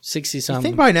 60 I something.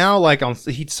 think by now,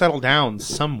 he'd settle down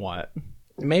somewhat.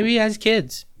 Maybe he has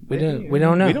kids. We don't know. We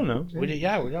don't know. We don't know.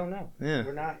 Yeah.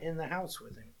 We're not in the house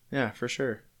with him. Yeah, for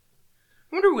sure.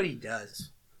 I wonder what he does.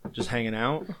 Just hanging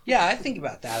out. Yeah, I think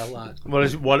about that a lot. What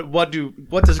does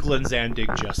Glenn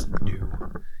Zandig just do?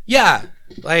 Yeah.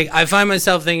 Like, I find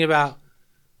myself thinking about,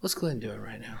 what's Glenn doing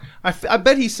right now? I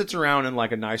bet he sits around in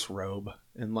like a nice robe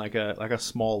in like a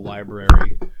small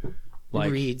library.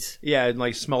 Like Reads. Yeah, and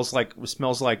like smells like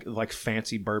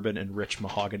fancy bourbon and rich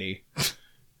mahogany,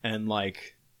 and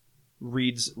like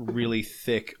reads really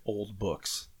thick old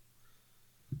books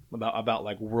about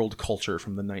like world culture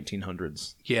from the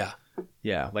 1900s. Yeah.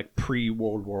 Yeah, like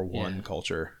pre-World War I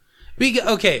culture.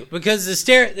 Because the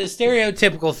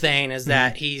stereotypical thing is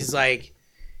that he's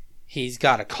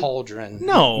got a cauldron.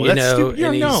 No, that's stupid.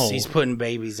 And he's putting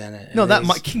babies in it. No,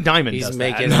 And King Diamond he's does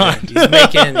making that.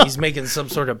 he's making some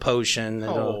sort of potion.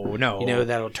 Oh, no.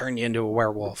 That'll turn you into a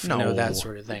werewolf. No. That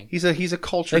sort of thing. He's a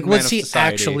cultured Like, man what's of he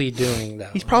society. actually doing though?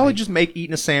 He's probably just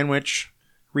eating a sandwich,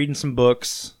 reading some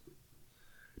books.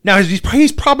 Now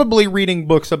he's probably reading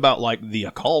books about like the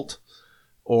occult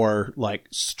or like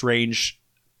strange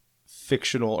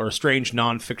fictional or strange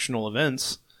non-fictional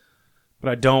events. But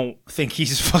I don't think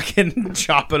he's fucking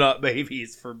chopping up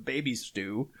babies for baby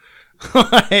stew.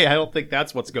 I don't think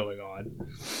that's what's going on.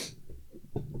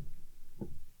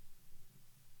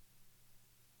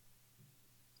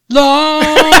 Long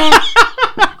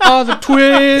are the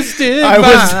twisted I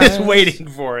was just vines. waiting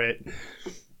for it.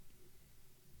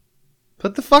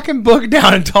 Put the fucking book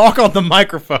down and talk on the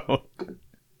microphone.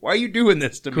 Why are you doing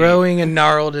this to me? growing and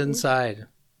gnarled inside.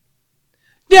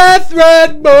 Death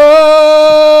Red Bull.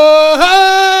 I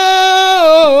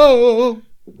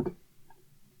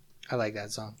like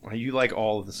that song. You like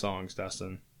all of the songs,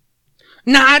 Dustin.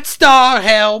 Night Star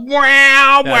Hell.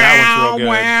 Wow, Yeah, that one's real good.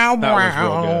 wow, That one's real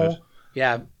wow. good.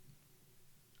 Yeah.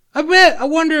 I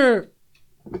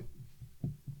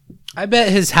bet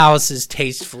his house is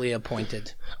tastefully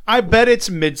appointed. I bet it's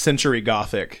mid-century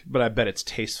Gothic, but I bet it's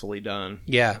tastefully done.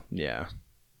 Yeah. Yeah.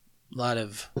 A lot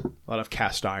of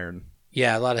cast iron.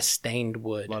 Yeah, a lot of stained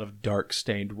wood. A lot of dark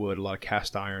stained wood, a lot of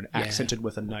cast iron, accented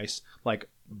with a nice, like,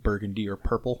 burgundy or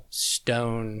purple.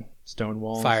 Stone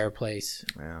walls. Fireplace.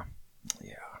 Yeah.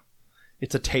 Yeah.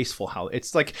 It's a tasteful house.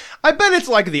 It's like, I bet it's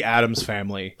like the Addams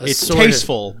Family. It's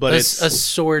tasteful, but it's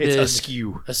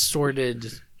askew.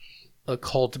 Assorted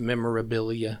occult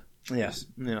memorabilia. Yes,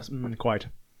 quite.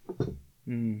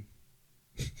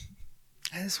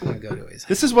 I just want to go to his house.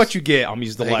 This is what you get on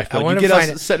Music the Lifeblood. You get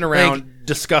us sitting around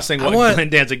discussing what Glenn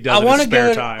Danzig does in his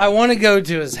spare time. I want to go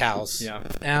to his house. Yeah.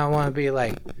 And I want to be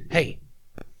like, hey.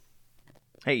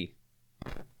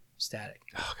 Static.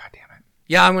 Oh, God damn it.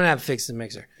 Yeah, I'm going to have to fix the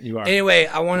mixer. You are. Anyway,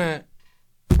 I want to...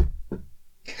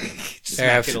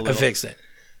 I fixed it.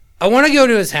 I want to go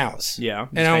to his house. Yeah.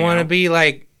 And I want to be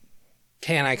like,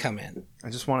 can I come in? I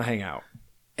just want to hang out.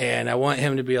 And I want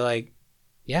him to be like,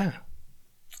 yeah.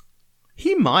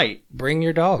 He might. Bring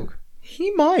your dog.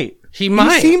 He might. He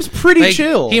seems pretty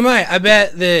chill. He might. I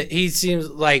bet that he seems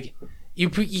like you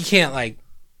can't like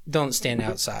don't stand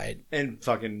outside and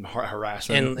fucking harass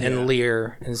him and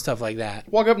leer and stuff like that.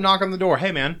 Walk up, knock on the door.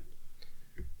 Hey, man.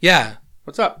 Yeah.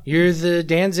 What's up? You're the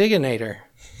Danziginator.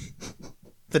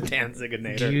 The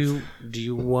Danziginator. Do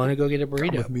you want to go get a burrito?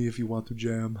 Come with me if you want to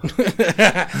jam.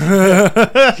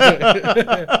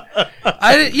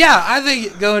 I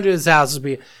think going to his house would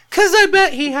be because I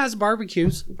bet he has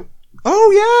barbecues.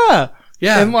 Oh yeah.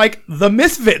 Yeah. And like the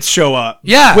Misfits show up.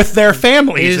 Yeah. With their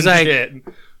families He's and like, shit.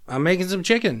 I'm making some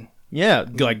chicken. Yeah,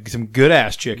 like some good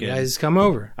ass chicken. You guys come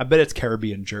over. I bet it's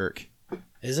Caribbean jerk.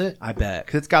 Is it? I bet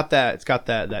because it's got that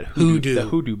hoodoo, the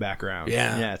hoodoo background.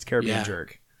 Yeah. Yeah, it's Caribbean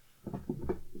jerk.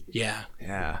 Yeah.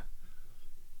 Yeah.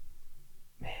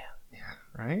 Man. Yeah.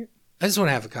 Right? I just want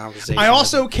to have a conversation. I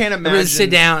also can't imagine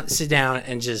sit down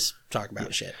and just talk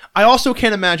about shit. I also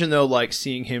can't imagine though, like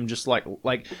seeing him just like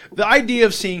the idea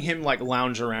of seeing him like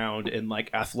lounge around in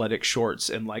like athletic shorts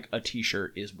and like a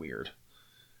t-shirt is weird.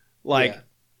 Like,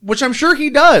 which I'm sure he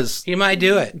does. He might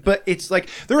do it, but it's like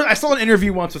I saw an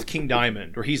interview once with King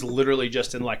Diamond where he's literally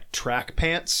just in like track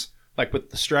pants, like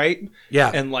with the stripe,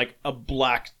 and like a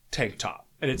black tank top,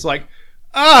 and it's like.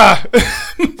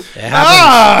 It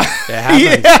happens.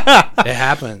 Yeah. It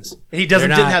happens. And he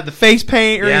didn't have the face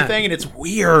paint or anything, and it's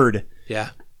weird. Yeah.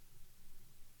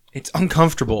 It's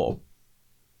uncomfortable.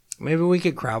 Maybe we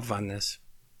could crowdfund this.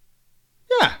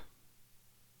 Yeah.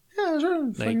 Yeah,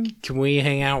 sure. Like, can we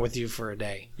hang out with you for a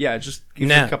day? Yeah, just give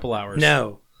me a couple hours.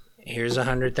 No. Here's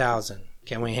 100,000.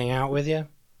 Can we hang out with you?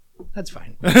 That's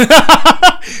fine.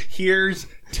 Here's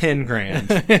 10 grand.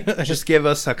 Just give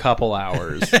us a couple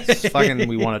hours. Fucking,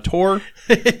 we want a tour,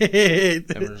 and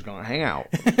we're just gonna hang out.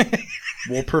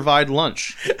 We'll provide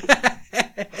lunch.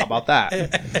 How about that?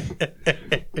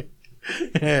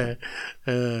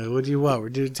 What do you want? We're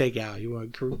doing takeout. You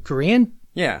want Korean?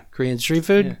 Yeah, Korean street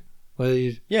food. Yeah. What do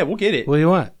you? Yeah, we'll get it. What do you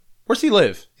want? Where's he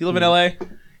live? Does he live in L.A.?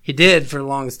 He did for the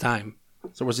longest time.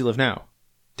 So where's he live now?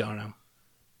 Don't know.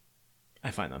 I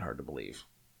find that hard to believe.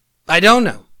 I don't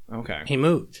know. Okay. He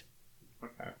moved.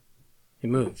 Okay. He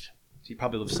moved. So he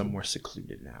probably lives somewhere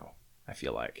secluded now, I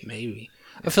feel like. Maybe.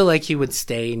 I feel like he would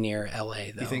stay near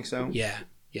L.A., though. You think so? Yeah.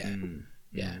 Yeah.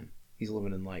 Yeah. He's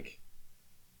living in, like,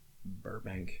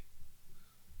 Burbank.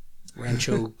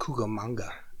 Rancho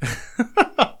Cucamonga.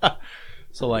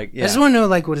 So, like, yeah. I just want to know,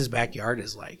 like, what his backyard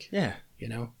is like. Yeah. You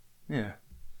know? Yeah.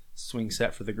 Swing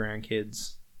set for the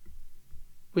grandkids.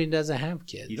 But he doesn't have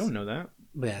kids. You don't know that.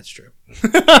 But that's true.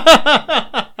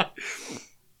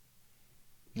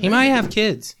 He might have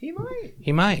kids. He might.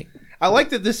 He might. I like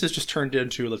that this has just turned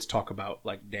into let's talk about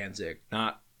like Danzig,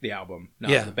 not the album,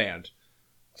 not the band.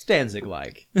 What's Danzig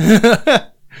like?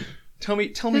 Tell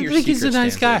me your secrets. I think he's a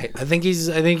nice Danzig. guy. I think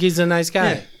he's a nice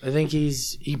guy. Yeah. I think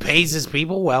he pays his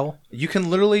people well. You can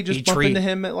literally just bump into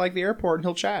him at like the airport and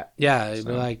he'll chat. Yeah, he'd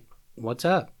be like, "What's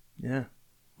up?" Yeah.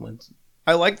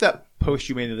 I like that post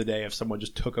you made the other day of someone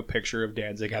just took a picture of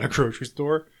Danzig at a grocery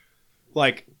store.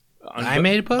 Like I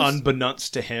made a post?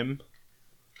 Unbeknownst to him.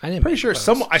 I didn't. Pretty sure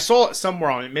I saw it somewhere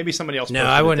on it. Maybe somebody else. No,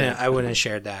 I wouldn't have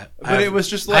shared that. But it was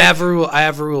just like I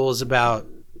have rules about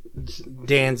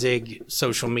Danzig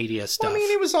social media stuff. Well, I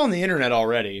mean, it was on the internet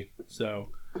already, so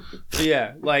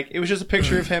yeah. Like it was just a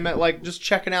picture of him at like just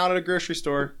checking out at a grocery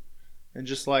store, and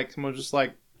just like someone was just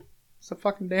like, "It's a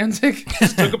fucking Danzig."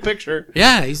 Just took a picture.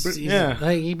 Yeah, he's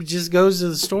like he just goes to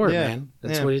the store, Yeah. man.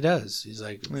 That's what he does. He's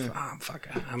like, I'm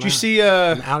Did you see?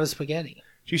 I'm out of spaghetti.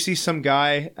 Did you see some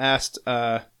guy asked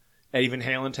Eddie Van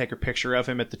Halen take a picture of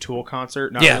him at the Tool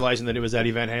concert, not Yeah. realizing that it was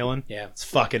Eddie Van Halen. Yeah. It's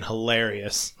fucking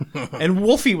hilarious. And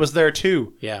Wolfie was there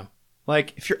too. Yeah.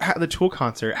 Like, if you're at the Tool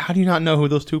concert, how do you not know who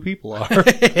those two people are?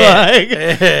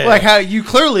 like how you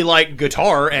clearly like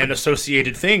guitar and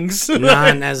associated things.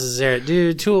 Not necessary.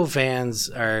 Dude, Tool fans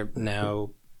are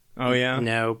no. Oh yeah.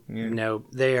 No.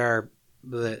 They are.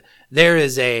 There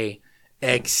is a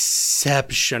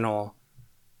exceptional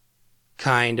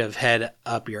kind of head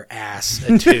up your ass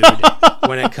attitude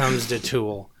when it comes to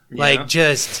Tool. Like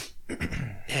just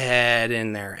head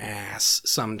in their ass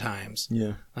sometimes.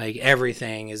 Yeah. Like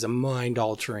everything is a mind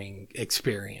altering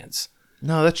experience.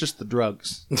 No, that's just the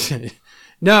drugs.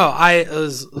 No, I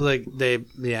was like that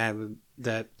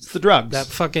It's the drugs. that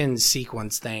fucking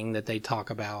sequence thing that they talk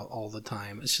about all the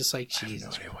time. It's just like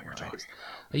Jesus. I have no idea what you're talking about.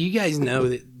 You guys know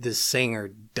that the singer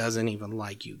doesn't even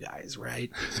like you guys, right?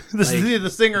 The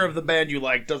singer of the band you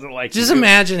like doesn't like Just you.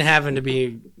 imagine having to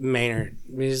be Maynard.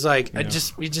 He's like, you're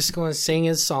just going to sing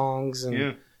his songs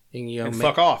and you know, And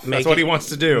fuck off. That's what he wants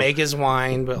to do. Make his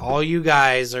wine, but all you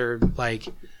guys are like,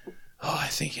 oh, I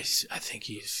think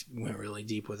he's went really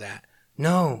deep with that.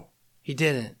 No, he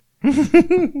didn't.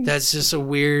 That's just a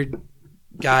weird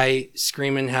guy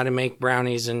screaming how to make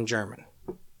brownies in German.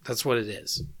 That's what it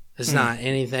is. It's not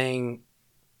anything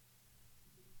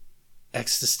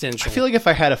existential. I feel like if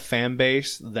I had a fan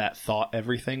base that thought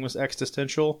everything was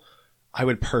existential, I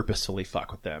would purposefully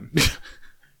fuck with them.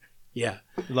 Yeah.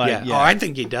 Like, Oh, I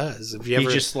think he does. Have you He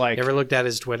ever just, like- you ever looked at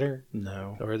his Twitter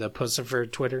No. or the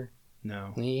Pussifer Twitter?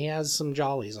 No. He has some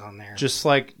jollies on there. Just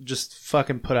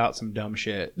fucking put out some dumb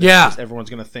shit. Yeah. Just everyone's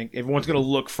gonna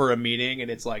look for a meaning, and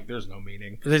it's like, there's no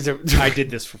meaning. I did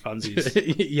this for funsies.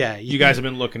 Yeah, You guys have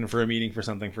been looking for a meaning for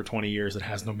something for 20 years that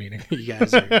has no meaning. you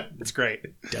guys are It's great.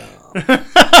 dumb.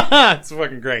 It's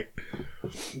fucking great.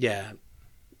 Yeah.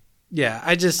 Yeah,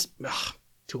 I just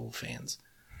Tool fans.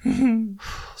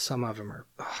 Some of them are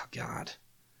God.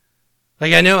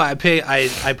 Like I know I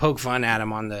poke fun at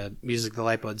him on the Music the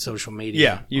Lifeblood social media.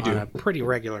 Yeah, you do. On a pretty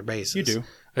regular basis. You do.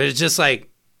 But it's just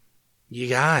like, you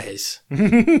guys.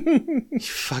 You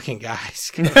fucking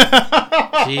guys.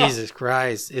 Jesus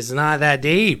Christ. It's not that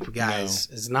deep, guys.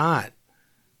 No. It's not.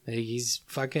 Like, he's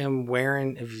fucking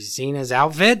wearing, have you seen his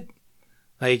outfit?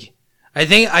 Like, I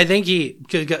think he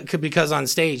could because on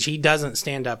stage he doesn't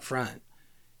stand up front.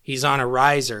 He's on a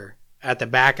riser at the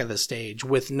back of the stage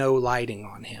with no lighting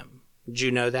on him. Did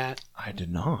you know that? I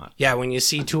did not. Yeah, when you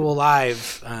see Tool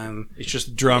live, it's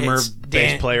just drummer,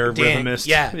 bass player, rhythmist.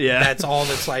 Yeah, that's all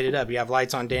that's lighted up. You have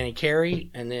lights on Danny Carey,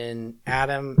 and then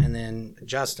Adam, and then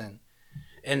Justin.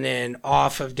 And then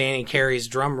off of Danny Carey's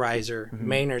drum riser,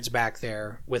 Maynard's back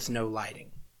there with no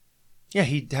lighting. Yeah,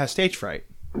 he has stage fright.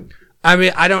 I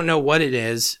mean, I don't know what it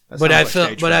is, but I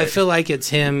feel like it's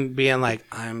him being like,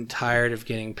 I'm tired of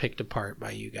getting picked apart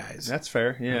by you guys. That's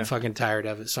fair. Yeah, I'm fucking tired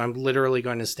of it. So I'm literally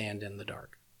going to stand in the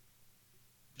dark.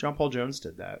 John Paul Jones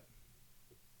did that.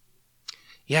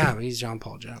 Yeah, he's John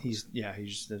Paul Jones. He just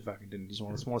fucking didn't. He just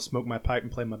want to smoke my pipe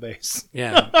and play my bass.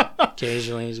 Yeah,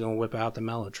 occasionally he's going to whip out the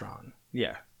Mellotron.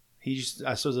 Yeah,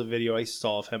 I saw a video I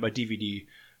saw of him, a DVD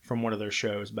from one of their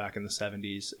shows back in the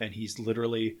 70s, and he's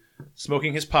literally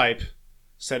smoking his pipe,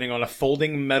 sitting on a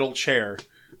folding metal chair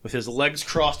with his legs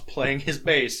crossed, playing his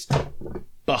bass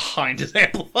behind his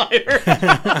amplifier.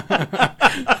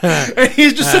 And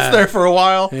he just sits there for a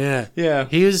while. Yeah.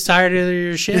 He was tired of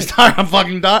your shit. He's tired. I'm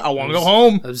fucking done. I want to go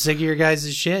home. I'm sick of your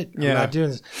guys' shit. I'm Yeah. not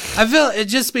doing this. I feel it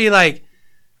just be like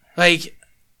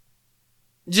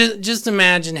just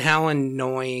imagine how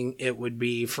annoying it would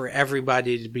be for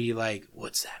everybody to be like,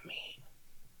 what's that mean?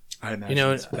 I imagine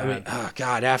it's bad. I mean, oh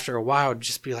God, after a while, it'd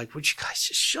just be like, would you guys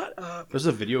just shut up? There's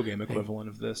a video game equivalent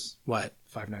of this. What?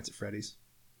 Five Nights at Freddy's.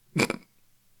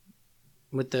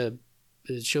 With the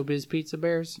Showbiz Pizza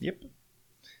Bears? Yep.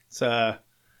 It's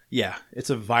it's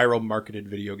a viral marketed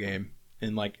video game.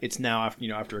 And like it's now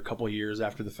after a couple of years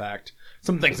after the fact,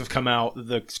 some things have come out.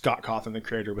 The Scott Cawthon, the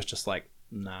creator, was just like,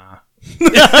 nah.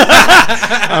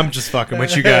 I'm just fucking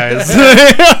with you guys.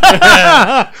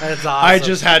 That's awesome. I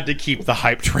just had to keep the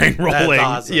hype train rolling. That's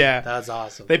awesome. Yeah. That's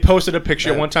awesome. They posted a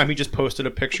picture. One time he just posted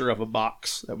a picture of a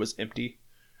box that was empty.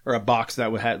 Or a box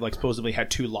that had supposedly had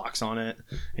 2 locks on it,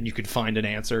 and you could find an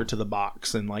answer to the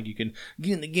box, and like you can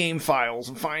get in the game files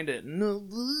and find it.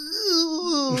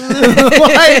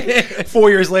 Like,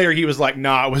 4 years later, he was like,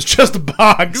 "Nah, it was just a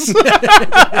box."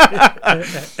 And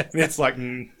it's like,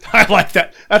 I like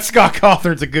that. That Scott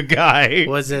Cawthon's a good guy.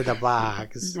 Was it a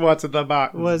box? What's in the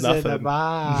box? Was it a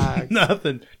box?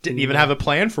 Nothing. Didn't even have a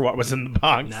plan for what was in the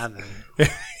box. Nothing.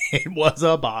 It was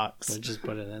a box. We'll just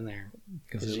put it in there.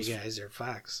 Because you guys are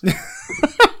fucks.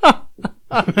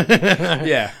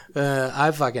 Yeah.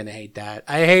 I fucking hate that.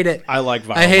 I hate it. I like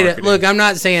viral I hate marketing. it. Look, I'm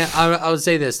not saying. I would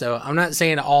say this though. I'm not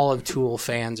saying all of Tool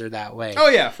fans are that way. Oh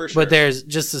yeah, for sure. But there's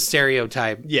just a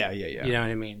stereotype. yeah. You know what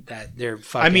I mean? That they're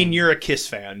fucking. I mean, you're a Kiss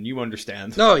fan. You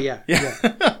understand. Oh yeah.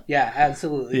 Yeah,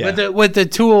 absolutely. Yeah. With the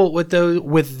Tool with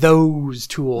those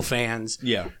Tool fans,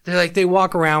 Yeah. they're like they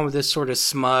walk around with this sort of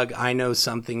smug, I know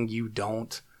something you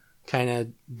don't kind of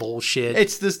bullshit.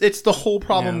 It's the whole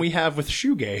problem Yeah. we have with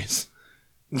shoegaze.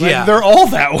 Yeah. They're all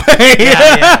that way.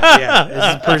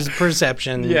 yeah. It's a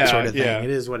perception Yeah, sort of thing. yeah. It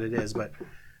is what it is, but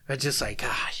it's just like,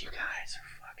 gosh, you guys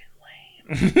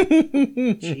are fucking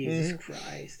lame. Jesus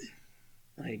Christ.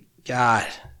 Like, God.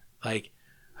 Like,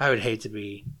 I would hate to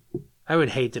be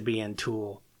in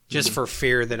Tool just for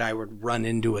fear that I would run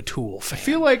into a Tool fan. I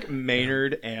feel like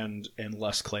Maynard and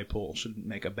Les Claypool should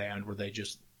make a band where they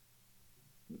just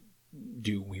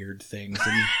do weird things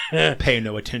and pay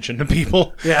no attention to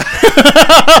people. Yeah.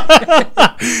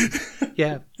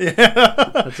 Yeah.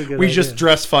 That's a good We idea. just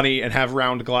dress funny and have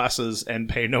round glasses and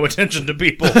pay no attention to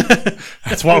people.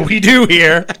 That's what we do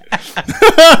here.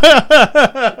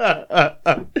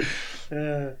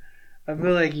 I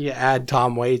feel like you add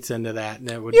Tom Waits into that, and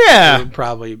it would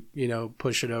probably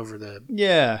push it over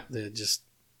the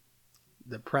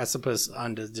precipice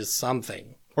onto just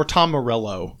something. Or Tom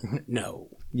Morello. No,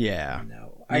 Yeah.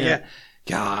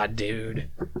 God, dude,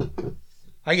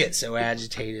 I get so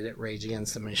agitated at Rage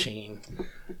Against the Machine.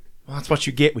 Well, that's what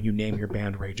you get when you name your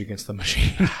band Rage Against the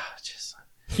Machine.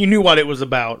 You knew what it was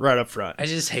about right up front. I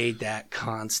just hate that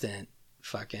constant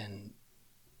fucking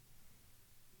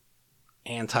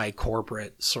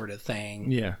anti-corporate sort of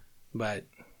thing. Yeah. But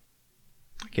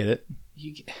I get it.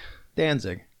 you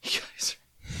Danzig.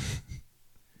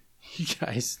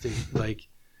 guys, dude, like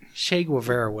Che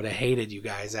Guevara would have hated you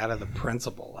guys out of the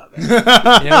principle of it.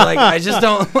 Like I just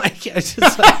don't like. It's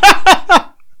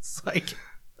like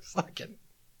fucking.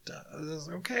 This is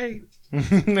okay.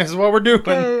 This is what we're doing.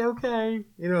 Okay.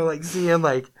 Like seeing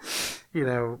like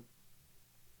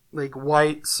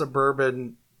white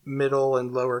suburban middle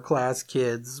and lower class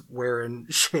kids wearing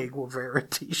Che Guevara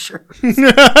t-shirts.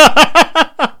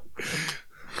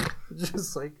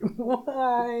 Just like,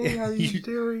 why are you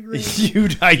doing this?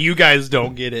 You guys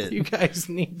don't get it. You guys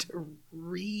need to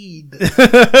read.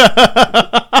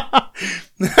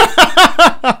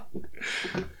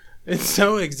 It's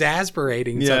so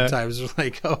exasperating sometimes. We're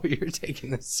like, oh, you're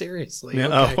taking this seriously.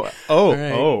 Yeah. Okay.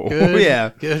 Oh, Good. yeah.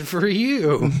 Good for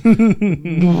you.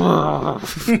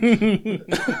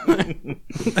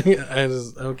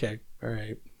 Okay. All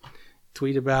right.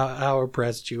 Tweet about how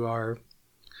impressed you are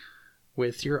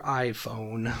with your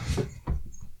iPhone.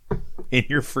 In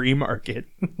your free market.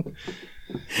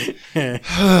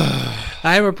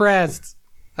 I'm impressed.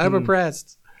 I'm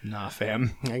impressed. Nah,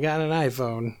 fam. I got an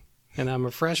iPhone, and I'm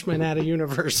a freshman at a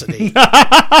university.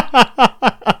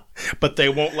 But they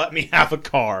won't let me have a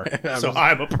car, so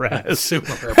I'm oppressed.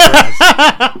 Super impressed.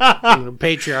 The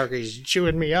patriarchy's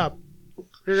chewing me up.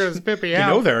 You're going to spit me out.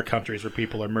 You know there are countries where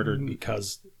people are murdered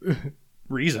because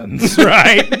reasons,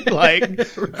 right? Like,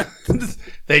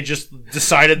 they just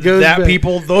decided those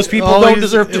people don't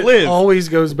deserve to live. It always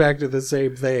goes back to the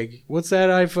same thing. What's that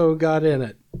iPhone got in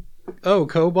it? Oh,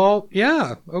 cobalt?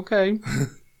 Yeah, okay.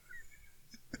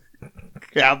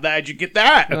 How bad you get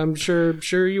that? I'm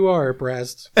sure you are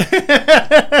impressed. I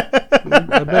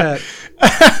bet.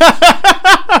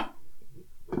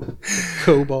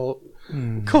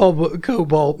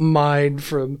 Cobalt mined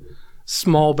from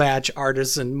small batch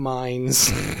artisan mines.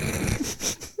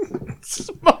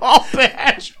 Small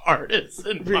batch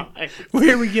artisan mines.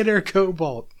 Where we get our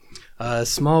cobalt?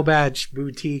 Small batch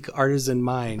boutique artisan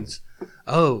mines.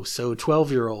 Oh, so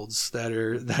 12-year-olds that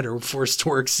are forced to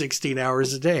work 16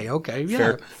 hours a day. Okay,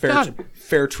 yeah.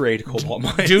 Fair trade cobalt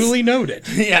mines. Duly noted.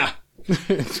 Yeah.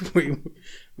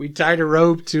 we tied a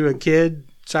rope to a kid,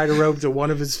 tied a rope to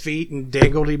one of his feet, and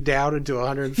dangled him down into a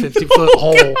 150-foot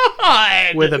hole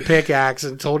with a pickaxe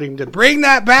and told him to bring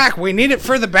that back. We need it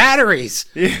for the batteries.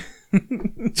 Yeah.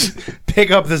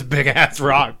 Pick up this big-ass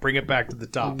rock. Bring it back to the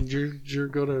top. You're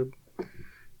gonna...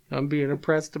 I'm being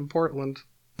oppressed in Portland.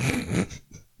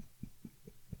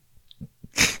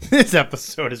 This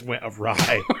episode has went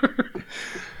awry.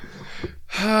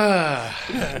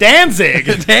 Danzig.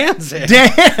 Danzig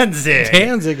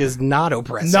is not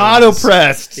oppressed. Not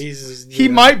oppressed. He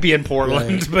might be in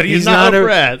Portland, but he's not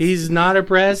oppressed. He's not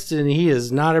oppressed, and he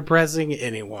is not oppressing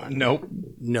anyone.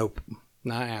 Nope.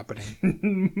 Not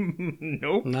happening.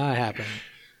 Nope. Not happening.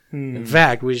 In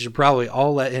fact, we should probably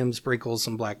all let him sprinkle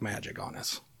some black magic on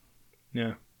us.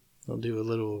 Yeah. He'll do a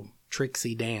little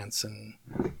tricksy dance and,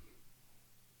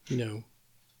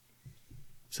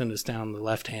 send us down the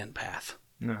left-hand path.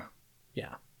 No.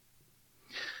 Yeah.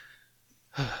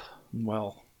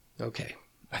 Well, Okay.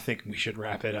 I think we should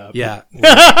wrap it up. Yeah.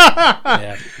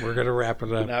 We're going to wrap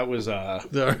it up. That was All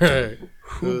right.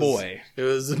 boy. It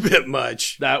was a bit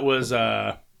much. That was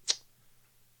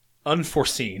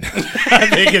unforeseen. I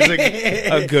think is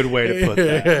a good way to put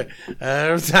that.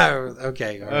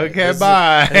 Okay. All right. Okay,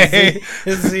 bye.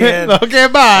 This is the end. Okay,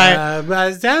 bye.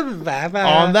 Bye.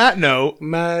 On that note,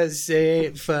 must say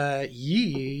for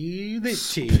you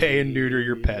the pay and neuter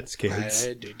your pets, kids.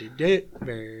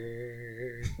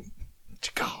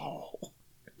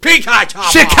 Pikachu!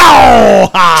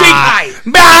 Chicago! Chikai!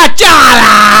 Bajara!